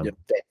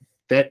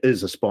 That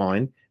is a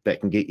spine that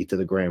can get you to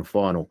the grand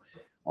final.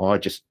 I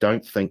just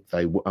don't think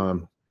they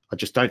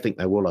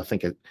will. I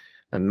think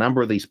a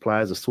number of these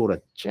players are sort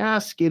of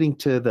just getting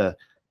to the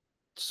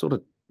sort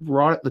of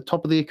right at the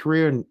top of their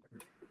career and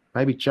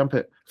maybe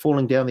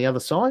falling down the other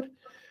side.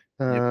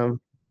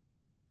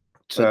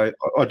 So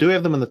I do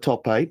have them in the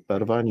top 8,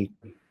 but I've only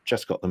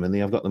just got them in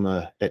there. I've got them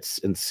in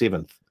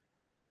 7th.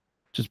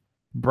 Just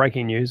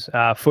breaking news.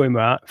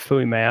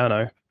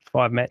 Fuimeano,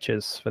 5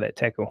 matches for that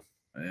tackle.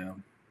 Yeah.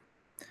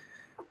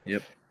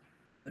 Yep.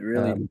 They're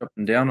really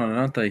dropping down on it,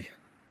 aren't they?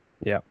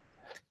 Yeah.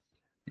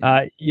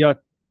 I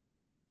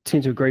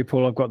tend to agree,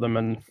 Paul. I've got them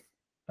in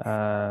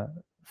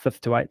 5th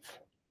to 8th.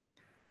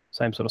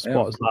 Same sort of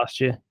spot as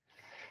last year.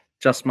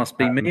 Just must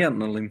be me out on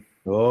the limb.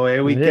 Oh,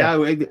 here we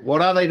go.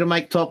 What are they to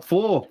make top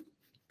 4?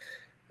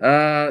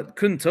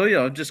 Couldn't tell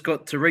you. I've just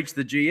got to reach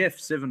the GF,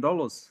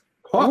 $7.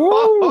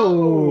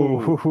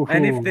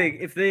 And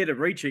if they're to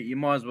reach it, you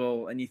might as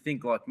well. And you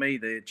think like me,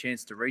 the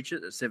chance to reach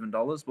it at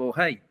 $7. Well,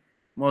 hey,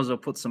 might as well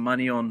put some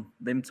money on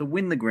them to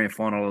win the grand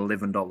final at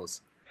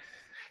 $11.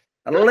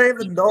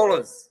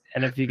 $11.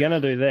 And if you're going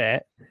to do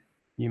that,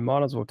 you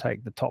might as well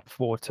take the top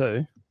 4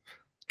 too.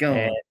 Go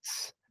on.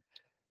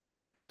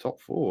 Top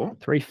 4?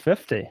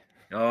 $350.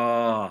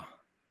 Oh,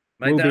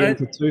 mate, we'll be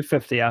into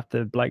 $250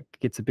 after Blake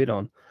gets a bid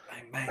on.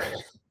 Mate.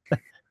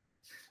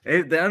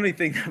 The only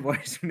thing that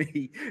worries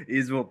me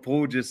is what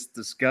Paul just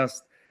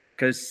discussed,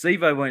 because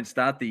Sevo won't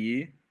start the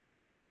year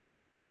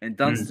and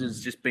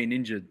Dunster's just been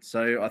injured.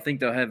 So I think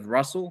they'll have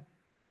Russell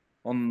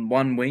on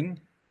one wing,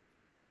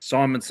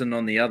 Simonson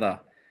on the other.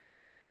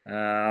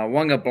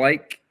 Wanga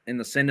Blake in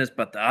the centres,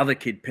 but the other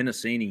kid,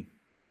 Penasini,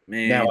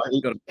 man. Now,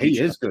 he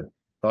is good.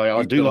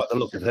 I do like the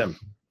look of him.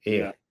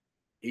 Yeah.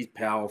 He's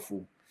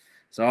powerful.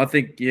 So I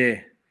think,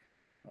 you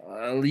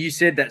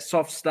said that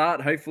soft start,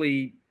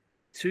 hopefully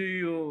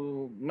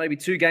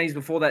 2 games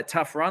before that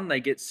tough run, they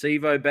get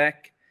Sevo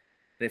back.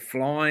 They're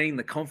flying.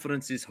 The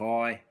confidence is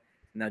high.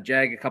 And they'll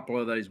jag a couple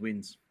of those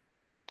wins.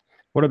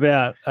 What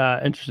about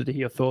interested to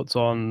hear your thoughts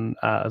on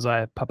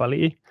Isaiah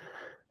Papali'i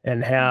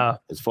and how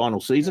his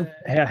final season,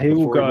 how he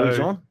will before he moves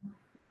go. on?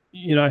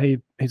 You know,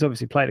 he's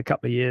obviously played a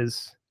couple of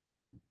years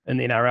in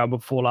the NRL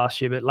before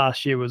last year, but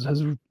last year was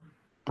his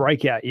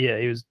breakout year.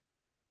 He was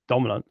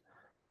dominant.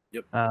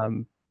 Yep.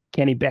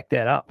 Can he back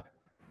that up?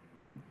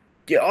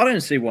 Yeah, I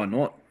don't see why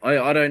not.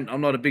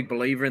 I'm not a big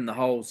believer in the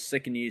whole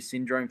second year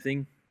syndrome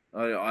thing.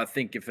 I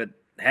think if it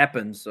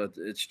happens,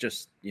 it's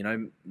just,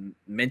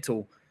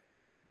 mental,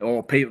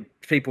 or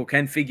people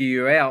can figure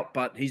you out,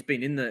 but he's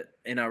been in the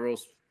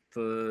NRLs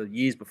for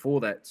years before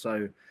that.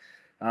 So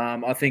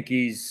I think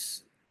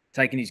he's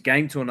taken his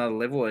game to another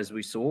level, as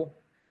we saw,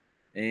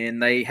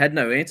 and they had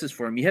no answers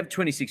for him. You have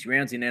 26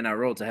 rounds in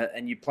NRL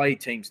and you play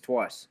teams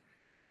twice.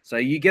 So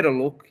you get a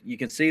look. You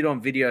can see it on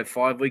video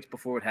 5 weeks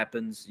before it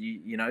happens.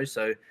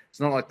 So it's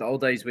not like the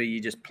old days where you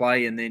just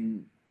play and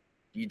then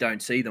you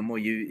don't see them, or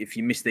if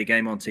you miss their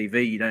game on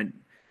TV, you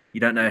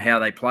don't know how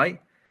they play.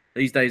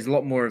 These days, a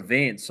lot more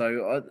advanced.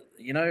 So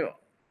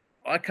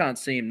I can't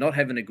see him not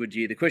having a good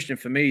year. The question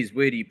for me is,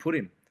 where do you put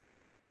him?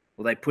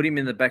 Will they put him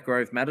in the back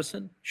row of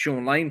Madison?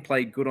 Sean Lane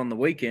played good on the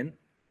weekend,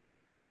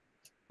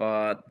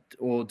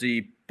 or do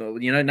you? But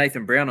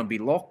Nathan Brown will be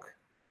lock.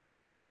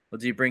 Or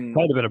do you bring?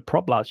 Played a bit of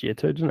prop last year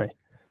too, didn't he?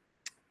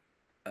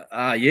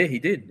 Yeah, he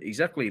did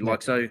exactly. Yeah.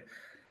 Like so.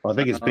 I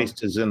think his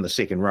best is in the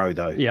second row,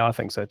 though. Yeah, I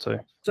think so too.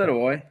 So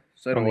do I.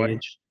 So on do the I.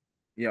 edge.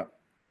 Yeah.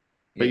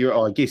 But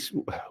I guess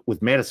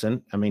with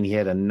Madison, I mean, he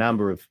had a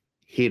number of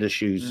head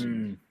issues,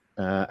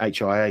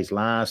 HIAs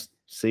last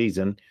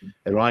season.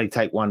 It'll only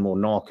take one more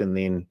knock, and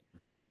then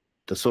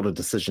the sort of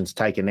decisions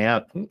taken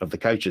out of the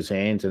coach's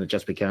hands, and it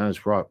just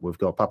becomes, right, we've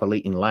got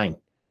Papali'i in Lane.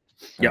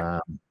 Yeah.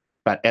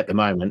 But at the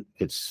moment,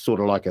 it's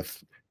sort of like a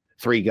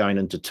 3 going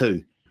into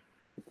 2.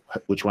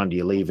 Which one do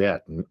you leave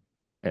out? And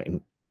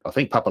I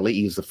think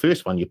Papali'i is the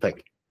first one you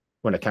pick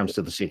when it comes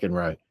to the second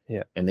row.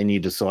 Yeah. And then you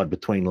decide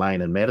between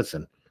Lane and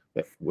Madison.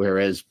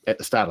 Whereas at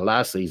the start of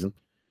last season,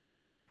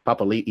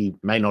 Papali'i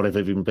may not have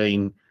even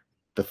been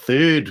the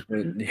third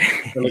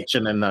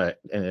selection in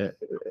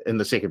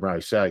the second row.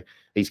 So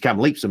he's come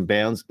leaps and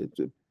bounds.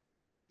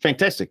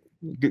 Fantastic.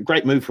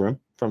 Great move for him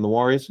from the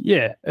Warriors.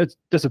 Yeah, it's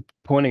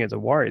disappointing as a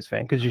Warriors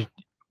fan because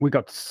we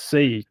got to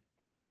see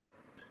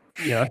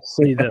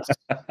this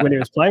when he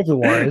was playing for the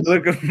Warriors.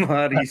 Look at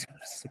Marty's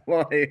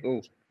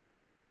smile.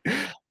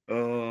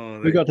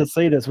 We got to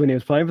see this when he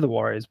was playing for the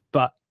Warriors,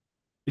 but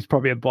he's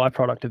probably a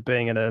byproduct of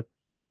being in a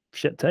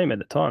shit team at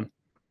the time.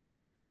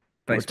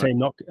 Thanks, a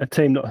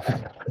team not.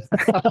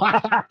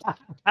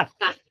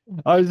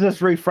 I was just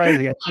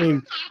rephrasing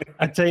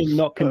a team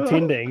not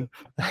contending.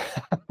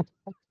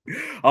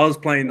 I was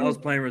playing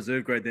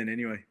reserve grade then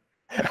anyway.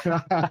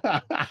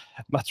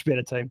 Much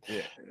better team.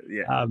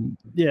 Yeah.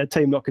 A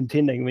team not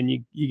contending when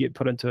you get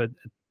put into a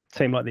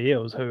team like the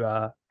Eels, who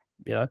are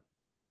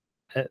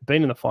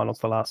been in the finals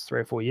the last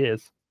 3 or 4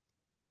 years,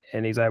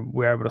 and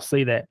we're able to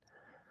see that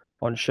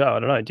on show. I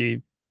don't know.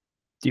 Do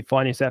you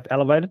find yourself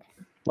elevated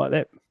like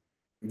that?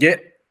 Yeah,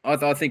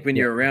 I think when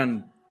you're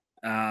around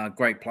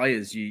great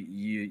players,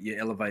 you're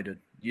elevated.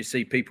 You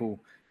see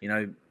people.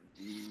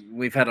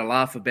 We've had a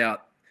laugh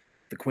about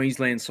the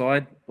Queensland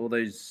side, all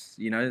those,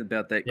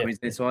 about that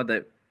Queensland side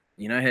that,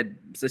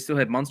 they still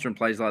had Munster and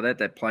plays like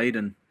that played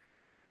and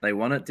they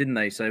won it, didn't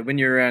they? So when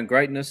you're around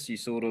greatness, you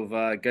sort of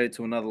go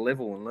to another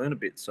level and learn a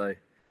bit. So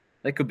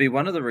that could be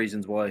one of the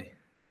reasons why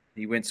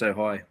he went so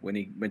high when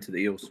he went to the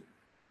Eels.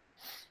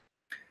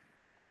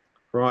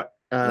 Right.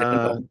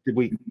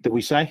 Did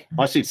we say?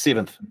 I said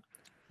 7th.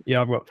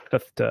 Yeah, I've got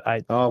 5th to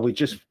 8th. Oh, we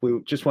just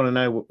want to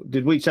know.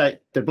 Did Blake say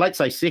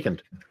 2nd?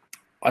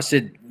 I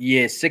said,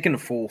 yeah, 2nd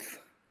or 4th.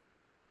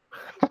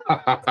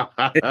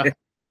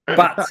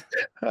 but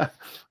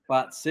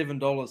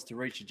 $7 to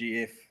reach a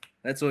GF.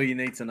 That's all you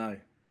need to know.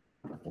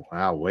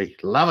 Wow, we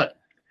love it.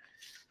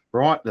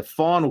 Right, the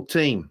final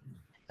team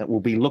that we'll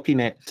be looking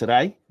at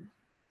today,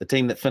 the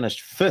team that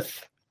finished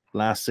 5th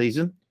last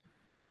season,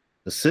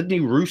 the Sydney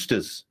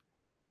Roosters.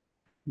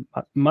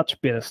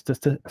 Much better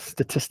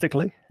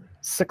statistically.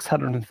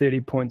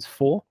 630 points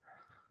for,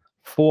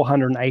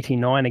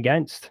 489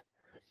 against.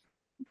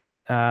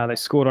 They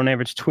scored on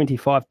average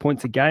 25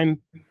 points a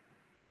game,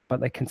 but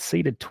they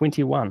conceded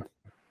 21.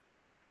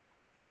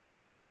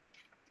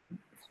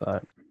 So,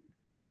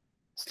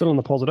 still in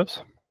the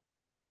positives.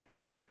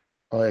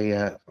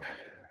 I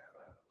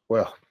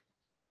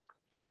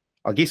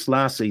guess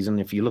last season,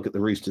 if you look at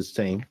the Roosters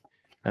team,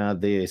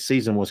 their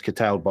season was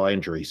curtailed by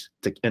injuries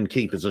in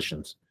key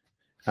positions.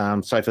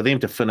 So for them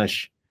to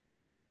finish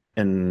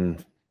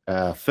in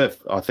 5th,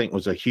 I think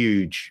was a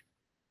huge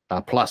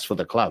plus for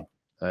the club.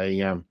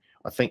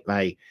 I think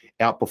they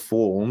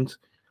outperformed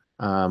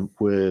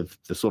with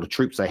the sort of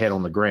troops they had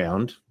on the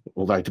ground.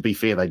 Although, to be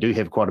fair, they do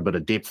have quite a bit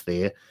of depth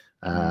there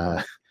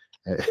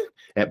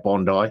at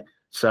Bondi.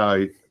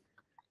 So,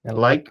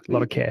 Blake, a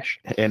lot of cash,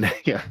 and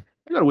I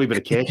got a wee bit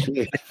of cash.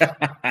 Yeah.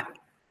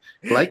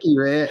 Blakey,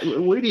 where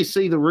do you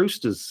see the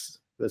Roosters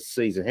this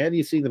season? How do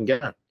you see them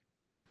going?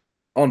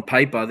 On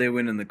paper, they're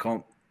winning the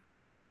comp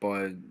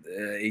by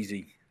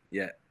easy.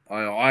 Yeah,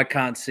 I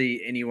can't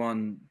see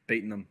anyone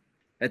beating them.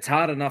 It's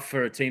hard enough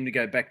for a team to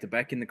go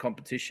back-to-back in the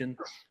competition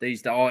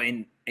these days,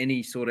 in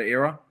any sort of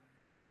era.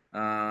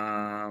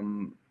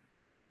 For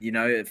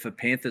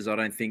Panthers,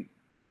 I think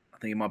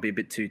it might be a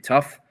bit too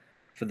tough.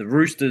 For the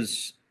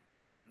Roosters,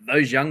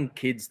 those young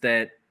kids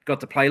that got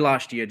to play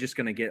last year are just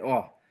going to get,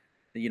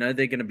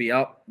 they're going to be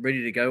up,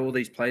 ready to go. All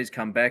these players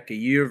come back, a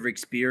year of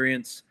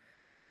experience.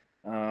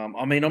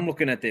 I'm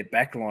looking at their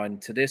back line.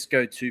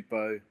 Tedesco,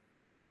 Tupou,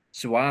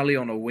 Suwali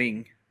on a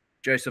wing,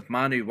 Joseph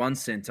Manu one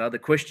centre. The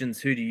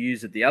question's who do you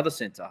use at the other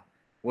centre?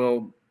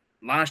 Well,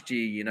 last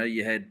year,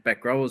 you had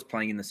back rowers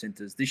playing in the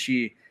centres. This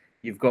year,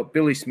 you've got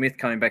Billy Smith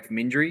coming back from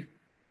injury.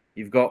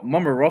 You've got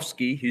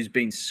Momorowski, who's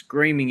been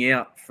screaming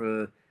out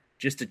for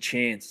just a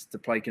chance to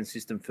play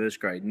consistent first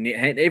grade. And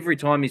every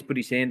time he's put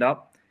his hand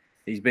up,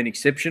 he's been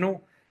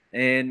exceptional.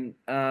 And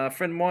a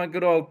friend of mine,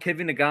 good old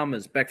Kevin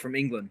Agama's back from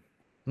England,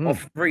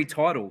 off 3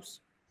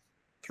 titles,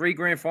 3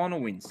 grand final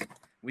wins.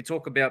 We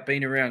talk about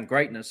being around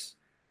greatness.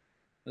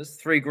 There's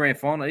 3 grand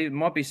final. It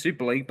might be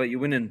Super League, but you're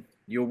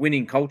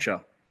winning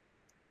culture.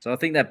 So I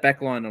think that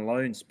backline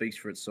alone speaks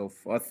for itself.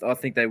 I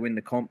think they win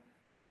the comp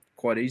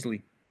quite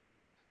easily.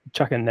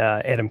 Chucking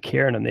Adam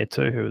Kieran in there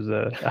too, who was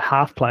a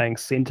half-playing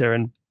centre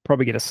and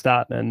probably get a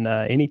start in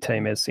any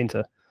team as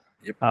centre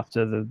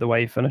after the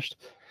way he finished.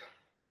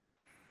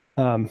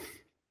 I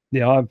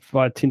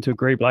tend to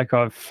agree, Blake.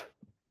 I've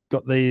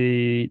got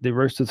the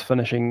Roosters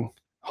finishing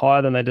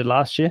higher than they did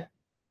last year.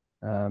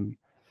 And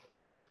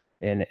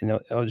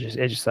I'll just,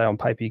 as you say, on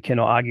paper, you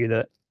cannot argue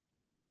that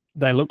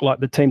they look like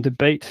the team to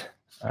beat.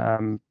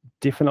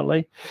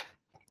 Definitely.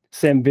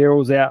 Sam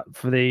Verrill's out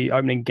for the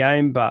opening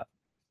game, but,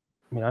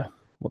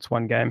 what's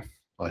one game?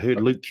 I heard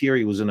Luke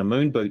Keary was in a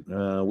moon boot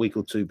a week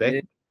or two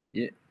back.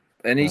 Yeah.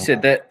 And he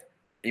said that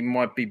he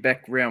might be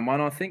back round 1,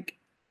 I think,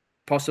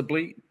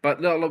 possibly.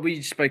 But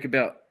we spoke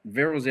about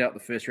Verrill's out the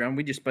first round.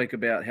 We just spoke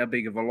about how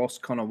big of a loss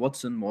Connor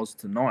Watson was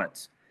to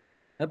Knights.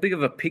 How big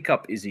of a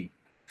pickup is he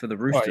for the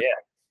Roosters? Oh,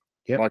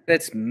 yeah. Yep.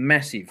 That's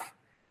massive.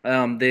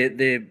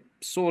 They're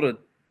sort of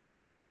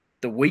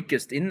the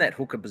weakest in that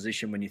hooker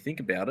position when you think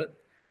about it.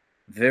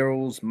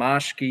 Verrills,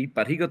 Marshke,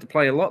 but he got to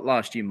play a lot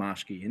last year,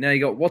 Marshke. And now you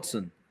got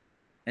Watson.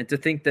 And to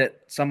think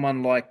that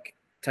someone like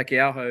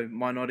Takiaho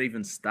might not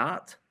even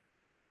start,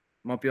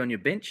 might be on your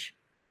bench,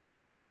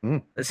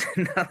 that's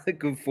another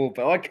good four.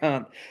 But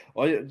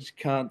I just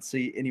can't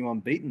see anyone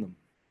beating them.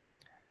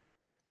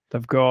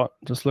 They've got,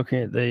 just looking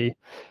at the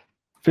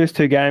first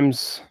 2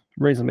 games,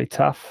 reasonably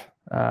tough.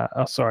 Not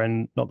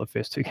the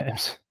first 2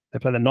 games. They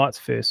play the Knights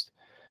first.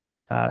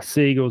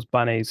 Seagulls,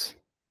 Bunnies,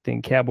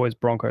 then Cowboys,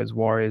 Broncos,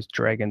 Warriors,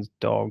 Dragons,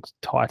 Dogs,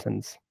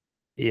 Titans,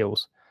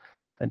 Eels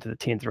into the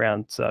 10th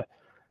round. So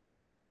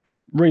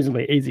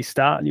reasonably easy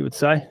start, you would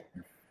say.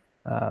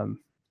 And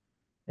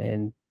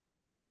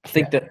I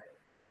think that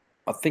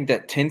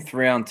 10th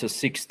round to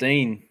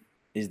 16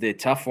 is their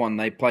tough one.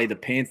 They play the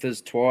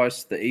Panthers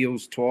twice, the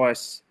Eels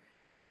twice.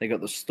 They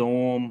got the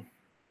Storm,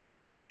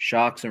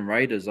 Sharks, and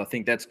Raiders. I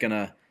think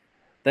it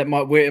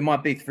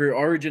might be through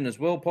Origin as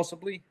well,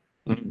 possibly.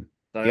 Mm-hmm.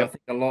 So I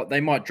think they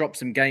might drop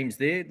some games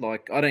there.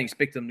 Like, I don't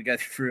expect them to go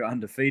through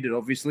undefeated,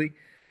 obviously.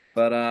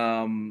 But,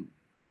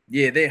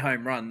 their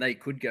home run, they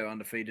could go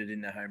undefeated in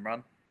their home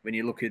run when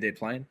you look who they're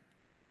playing.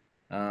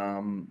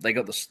 They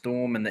got the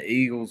Storm and the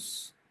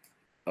Eagles.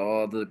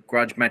 The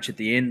grudge match at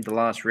the end, the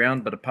last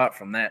round. But apart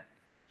from that,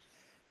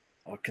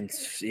 I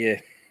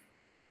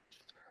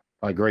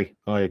agree.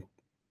 I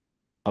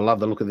love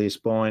the look of their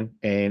spine.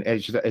 And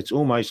it's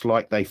almost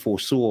like they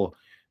foresaw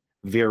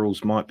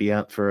Verrills might be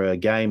out for a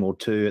game or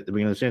 2 at the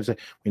beginning of the season.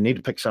 So we need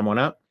to pick someone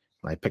up.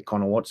 They pick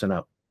Connor Watson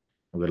up.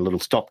 We've got a little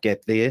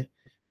stopgap there.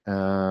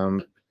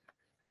 And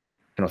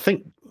I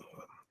think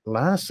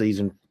last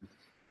season,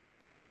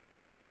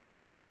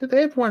 did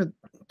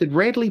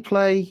Radley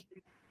play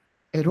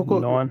at hooker?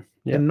 9.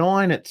 Yeah.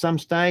 9 at some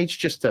stage,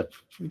 just a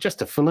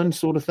fill-in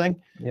sort of thing.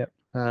 Yep.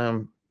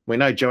 We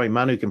know Joey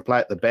Manu can play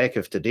at the back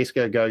if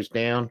Tedesco goes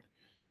down.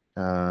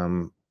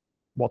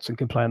 Watson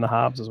can play in the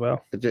halves as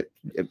well.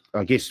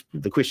 I guess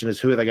the question is,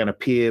 who are they going to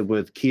pair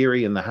with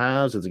Keary in the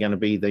halves? Is it going to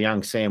be the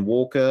young Sam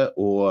Walker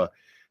or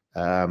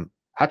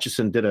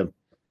Hutchison did a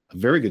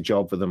very good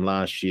job for them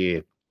last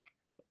year.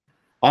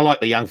 I like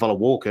the young fella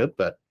Walker,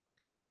 but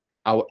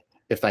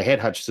if they had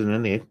Hutchison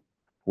in there,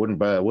 wouldn't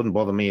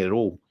bother me at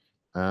all.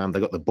 They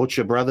got the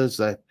Butcher brothers.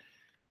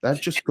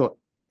 They've just got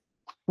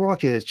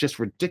it's just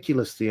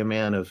ridiculous the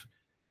amount of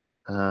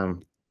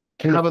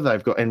cover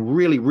they've got, and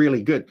really,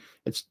 really good.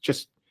 It's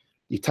just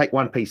you take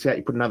one piece out,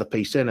 you put another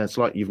piece in, and it's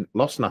like you've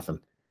lost nothing.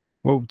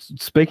 Well,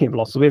 speaking of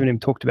losses, we haven't even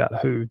talked about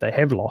who they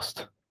have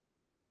lost,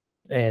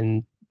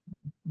 and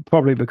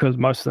probably because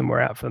most of them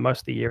were out for most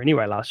of the year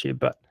anyway last year.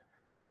 But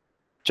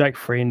Jake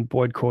Friend,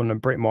 Boyd Corden,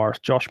 and Brett Morris,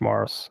 Josh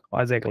Morris,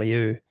 Isaac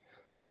Liu,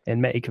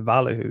 and Matty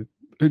Kavalu,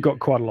 who got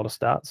quite a lot of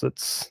starts.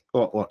 It's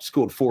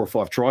scored 4 or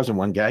 5 tries in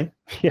one game.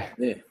 Yeah.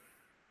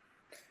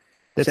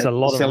 That's a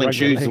lot of selling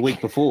shoes the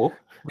week before.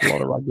 A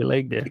lot of rugby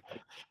league there.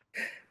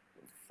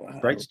 Wow.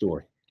 Great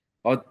story.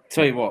 I'll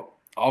tell you what,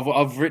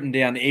 I've written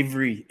down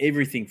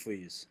everything for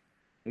you.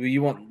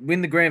 You want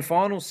win the grand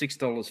final,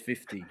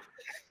 $6.50. If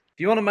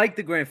you want to make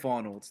the grand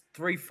final, it's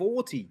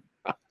 $3.40.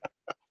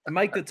 To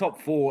make the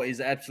top 4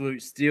 is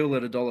absolute steal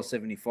at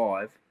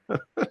 $1.75.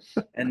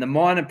 And the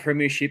minor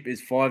premiership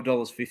is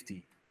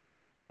 $5.50.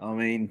 I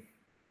mean,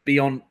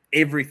 beyond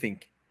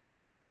everything.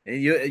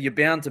 You're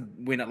bound to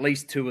win at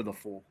least 2 of the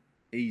 4.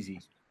 Easy.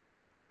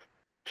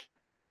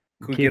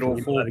 Could get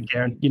all 4.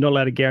 You're not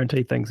allowed to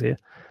guarantee things here.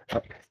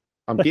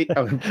 I'm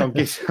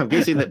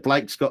guessing that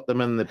Blake's got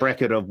them in the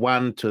bracket of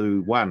 1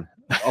 to 1.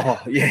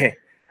 Oh, yeah.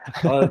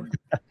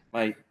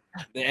 Mate.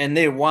 And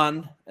they're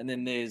 1, and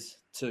then there's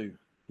 2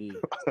 here.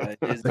 So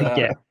there's,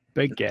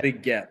 Big gap.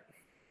 Big gap.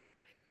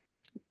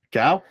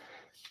 Carl?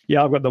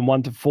 Yeah, I've got them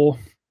 1 to 4.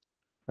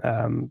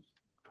 Yep.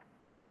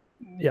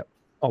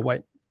 I'll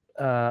wait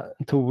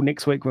until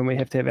next week when we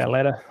have to have our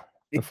ladder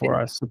before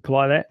I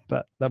supply that,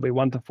 but they'll be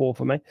 1 to 4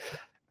 for me.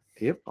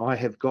 Yep, I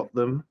have got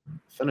them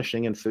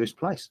finishing in first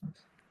place.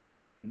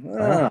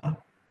 Ah.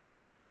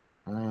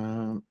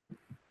 And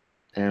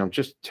I'm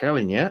just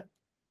telling you,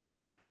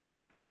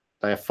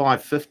 they are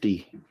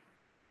 $5.50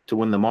 to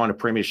win the minor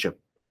premiership.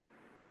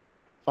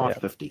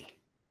 $5.50,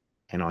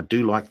 and I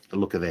do like the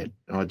look of that.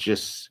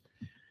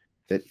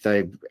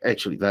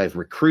 They've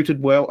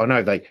recruited well. I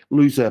know they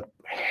lose a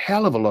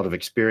hell of a lot of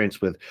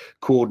experience with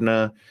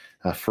Cordner,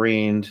 a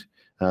friend,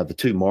 the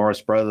 2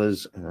 Morris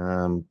brothers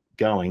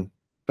going,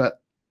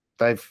 but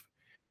they've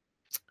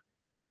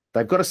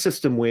got a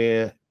system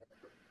where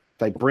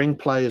they bring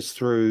players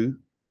through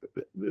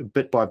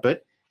bit by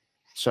bit.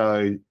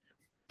 So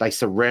they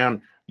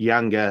surround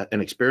younger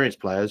and experienced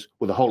players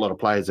with a whole lot of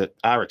players that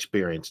are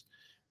experienced.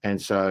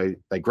 And so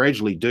they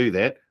gradually do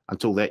that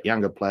until that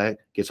younger player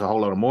gets a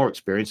whole lot of more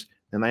experience.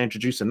 Then they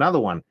introduce another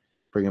one,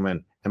 bring him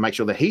in, and make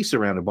sure that he's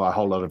surrounded by a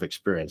whole lot of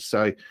experience.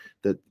 So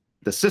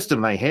the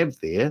system they have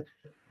there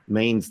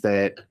means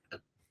that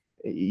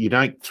you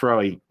don't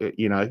throw,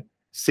 3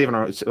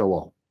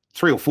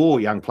 or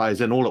 4 young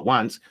players in all at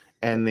once,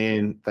 and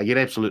then they get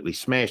absolutely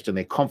smashed and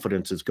their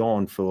confidence is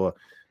gone for,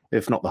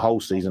 if not the whole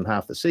season,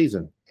 half the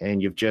season.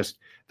 And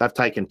they've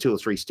taken 2 or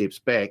 3 steps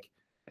back,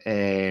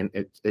 and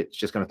it's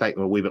just going to take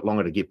them a wee bit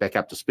longer to get back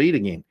up to speed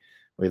again.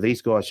 Where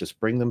these guys just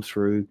bring them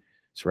through,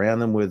 surround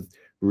them with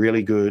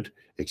really good,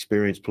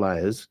 experienced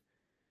players,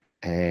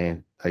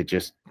 and they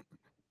do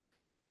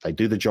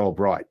the job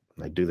right.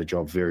 They do the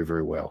job very,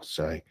 very well.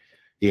 So,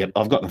 yeah,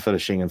 I've got them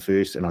finishing in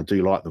first, and I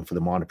do like them for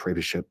the minor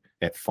premiership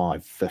at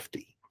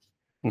 $5.50.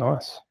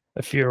 Nice.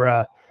 If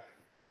you're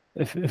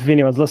if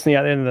anyone's listening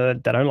out there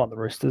and they don't like the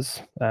Roosters,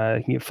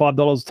 you can get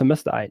 $5 to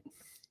Mr. 8.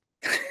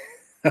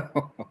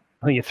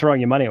 I think you're throwing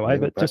your money away,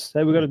 but just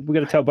we've got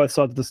to tell both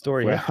sides of the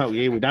story. Well,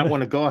 yeah, we don't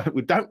want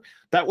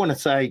to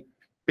say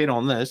bet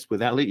on this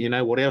without letting you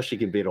know what else you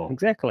can bet on.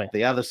 Exactly.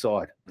 The other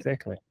side.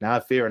 Exactly. No,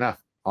 fair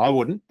enough. I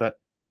wouldn't, but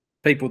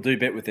people do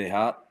bet with their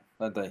heart,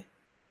 don't they?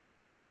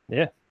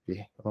 Yeah.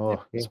 Yeah.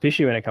 Oh, yeah.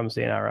 Especially when it comes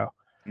to NRL.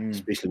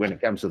 Especially when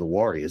it comes to the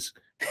Warriors.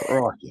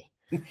 Right.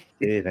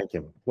 Yeah, thank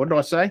you. What did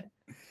I say?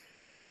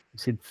 You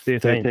said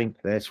 13.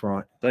 That's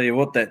right. Tell you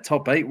what, that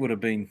top 8 would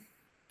have been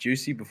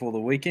juicy before the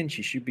weekend.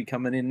 She should be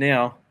coming in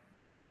now.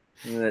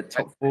 That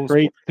top 4.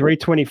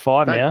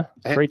 325 now.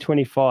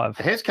 325.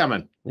 It has come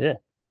in. Yeah.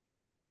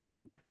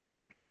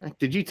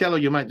 Did you tell her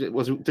you made?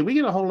 Did we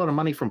get a whole lot of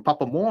money from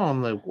Papa Moore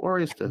on the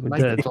Warriors to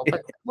make the top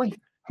 8?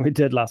 We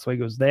did last week.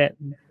 It was that,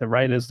 the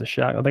Raiders, the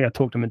Sharks. I think I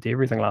talked him into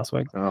everything last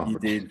week. Oh, you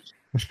did.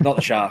 Not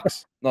the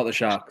Sharks. Not the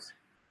Sharks.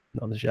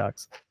 Not the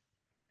Sharks.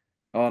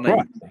 Oh no,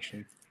 right.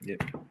 Actually,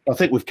 yep. I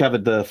think we've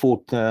covered the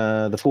four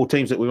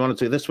teams that we wanted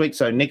to this week.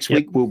 So next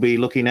week we'll be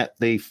looking at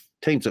the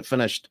teams that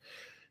finished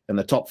in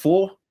the top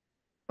 4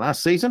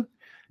 last season.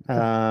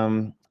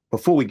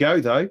 Before we go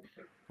though,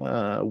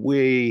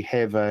 we've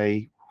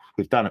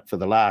done it for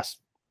the last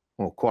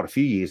quite a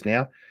few years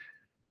now,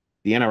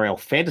 the NRL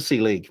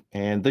Fantasy League,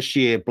 and this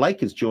year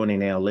Blake is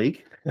joining our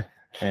league.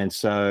 And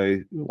so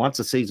once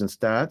the season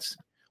starts,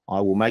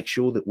 I will make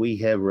sure that we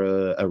have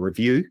a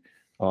review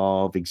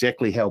of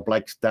exactly how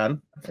Blake's done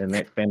in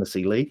that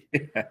fantasy league.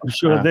 I'm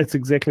sure that's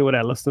exactly what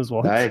our listeners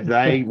want.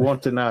 They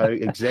want to know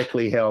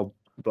exactly how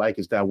Blake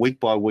has done week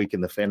by week in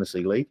the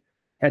fantasy league.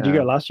 How'd you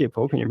go last year,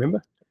 Paul? Can you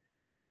remember?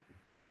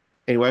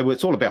 Anyway,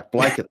 it's all about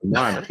Blake at the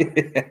moment.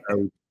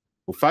 So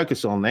we'll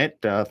focus on that.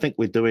 I think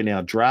we're doing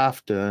our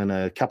draft in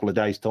a couple of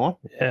days' time.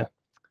 Yeah.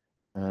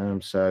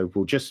 So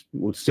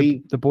we'll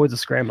see. The boys are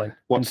scrambling.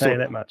 I can tell you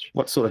that much.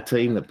 What sort of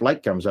team that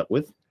Blake comes up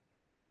with?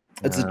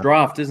 It's a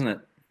draft, isn't it?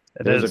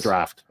 It is a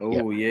draft.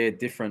 Oh, yeah,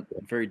 different.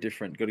 Very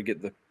different. Got to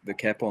get the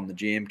cap on, the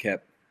GM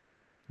cap.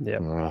 Yeah.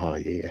 Oh,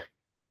 yeah.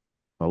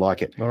 I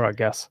like it. All right,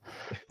 Gus.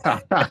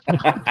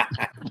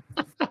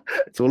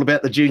 It's all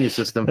about the junior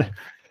system.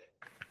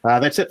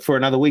 That's it for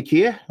another week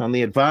here on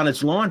the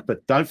Advantage Line.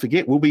 But don't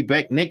forget, we'll be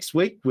back next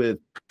week with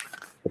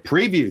a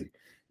preview.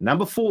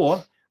 Number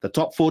 4, the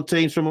top 4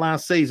 teams from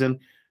last season,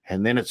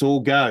 and then it's all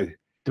go.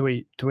 Do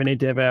we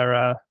need to have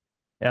our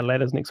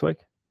ladders next week?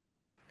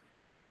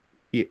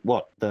 Yeah,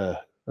 what? Our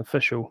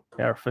official.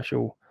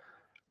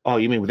 Oh,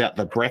 you mean without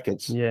the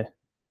brackets? Yeah.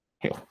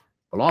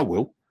 Well, I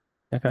will.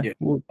 Okay.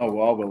 Yeah. I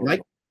will.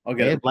 Blake, I'll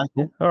get Yeah, it. Blake.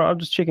 Yeah. All right, I'm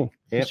just checking.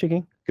 Yep. Just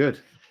checking. Good.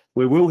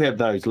 We will have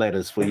those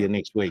ladders for you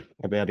next week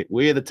about it,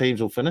 where the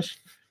teams will finish.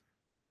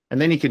 And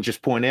then you can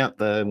just point out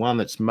the one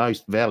that's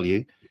most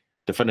value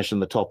to finish in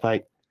the top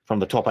 8 from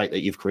the top 8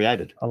 that you've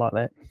created. I like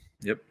that.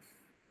 Yep.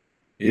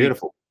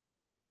 Beautiful.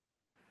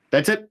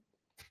 That's it.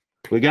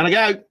 We're going to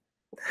go.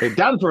 We're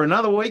done for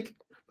another week,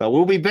 but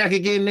we'll be back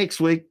again next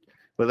week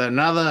with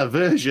another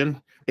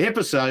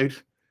episode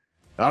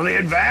of the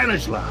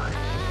Advantage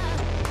Line.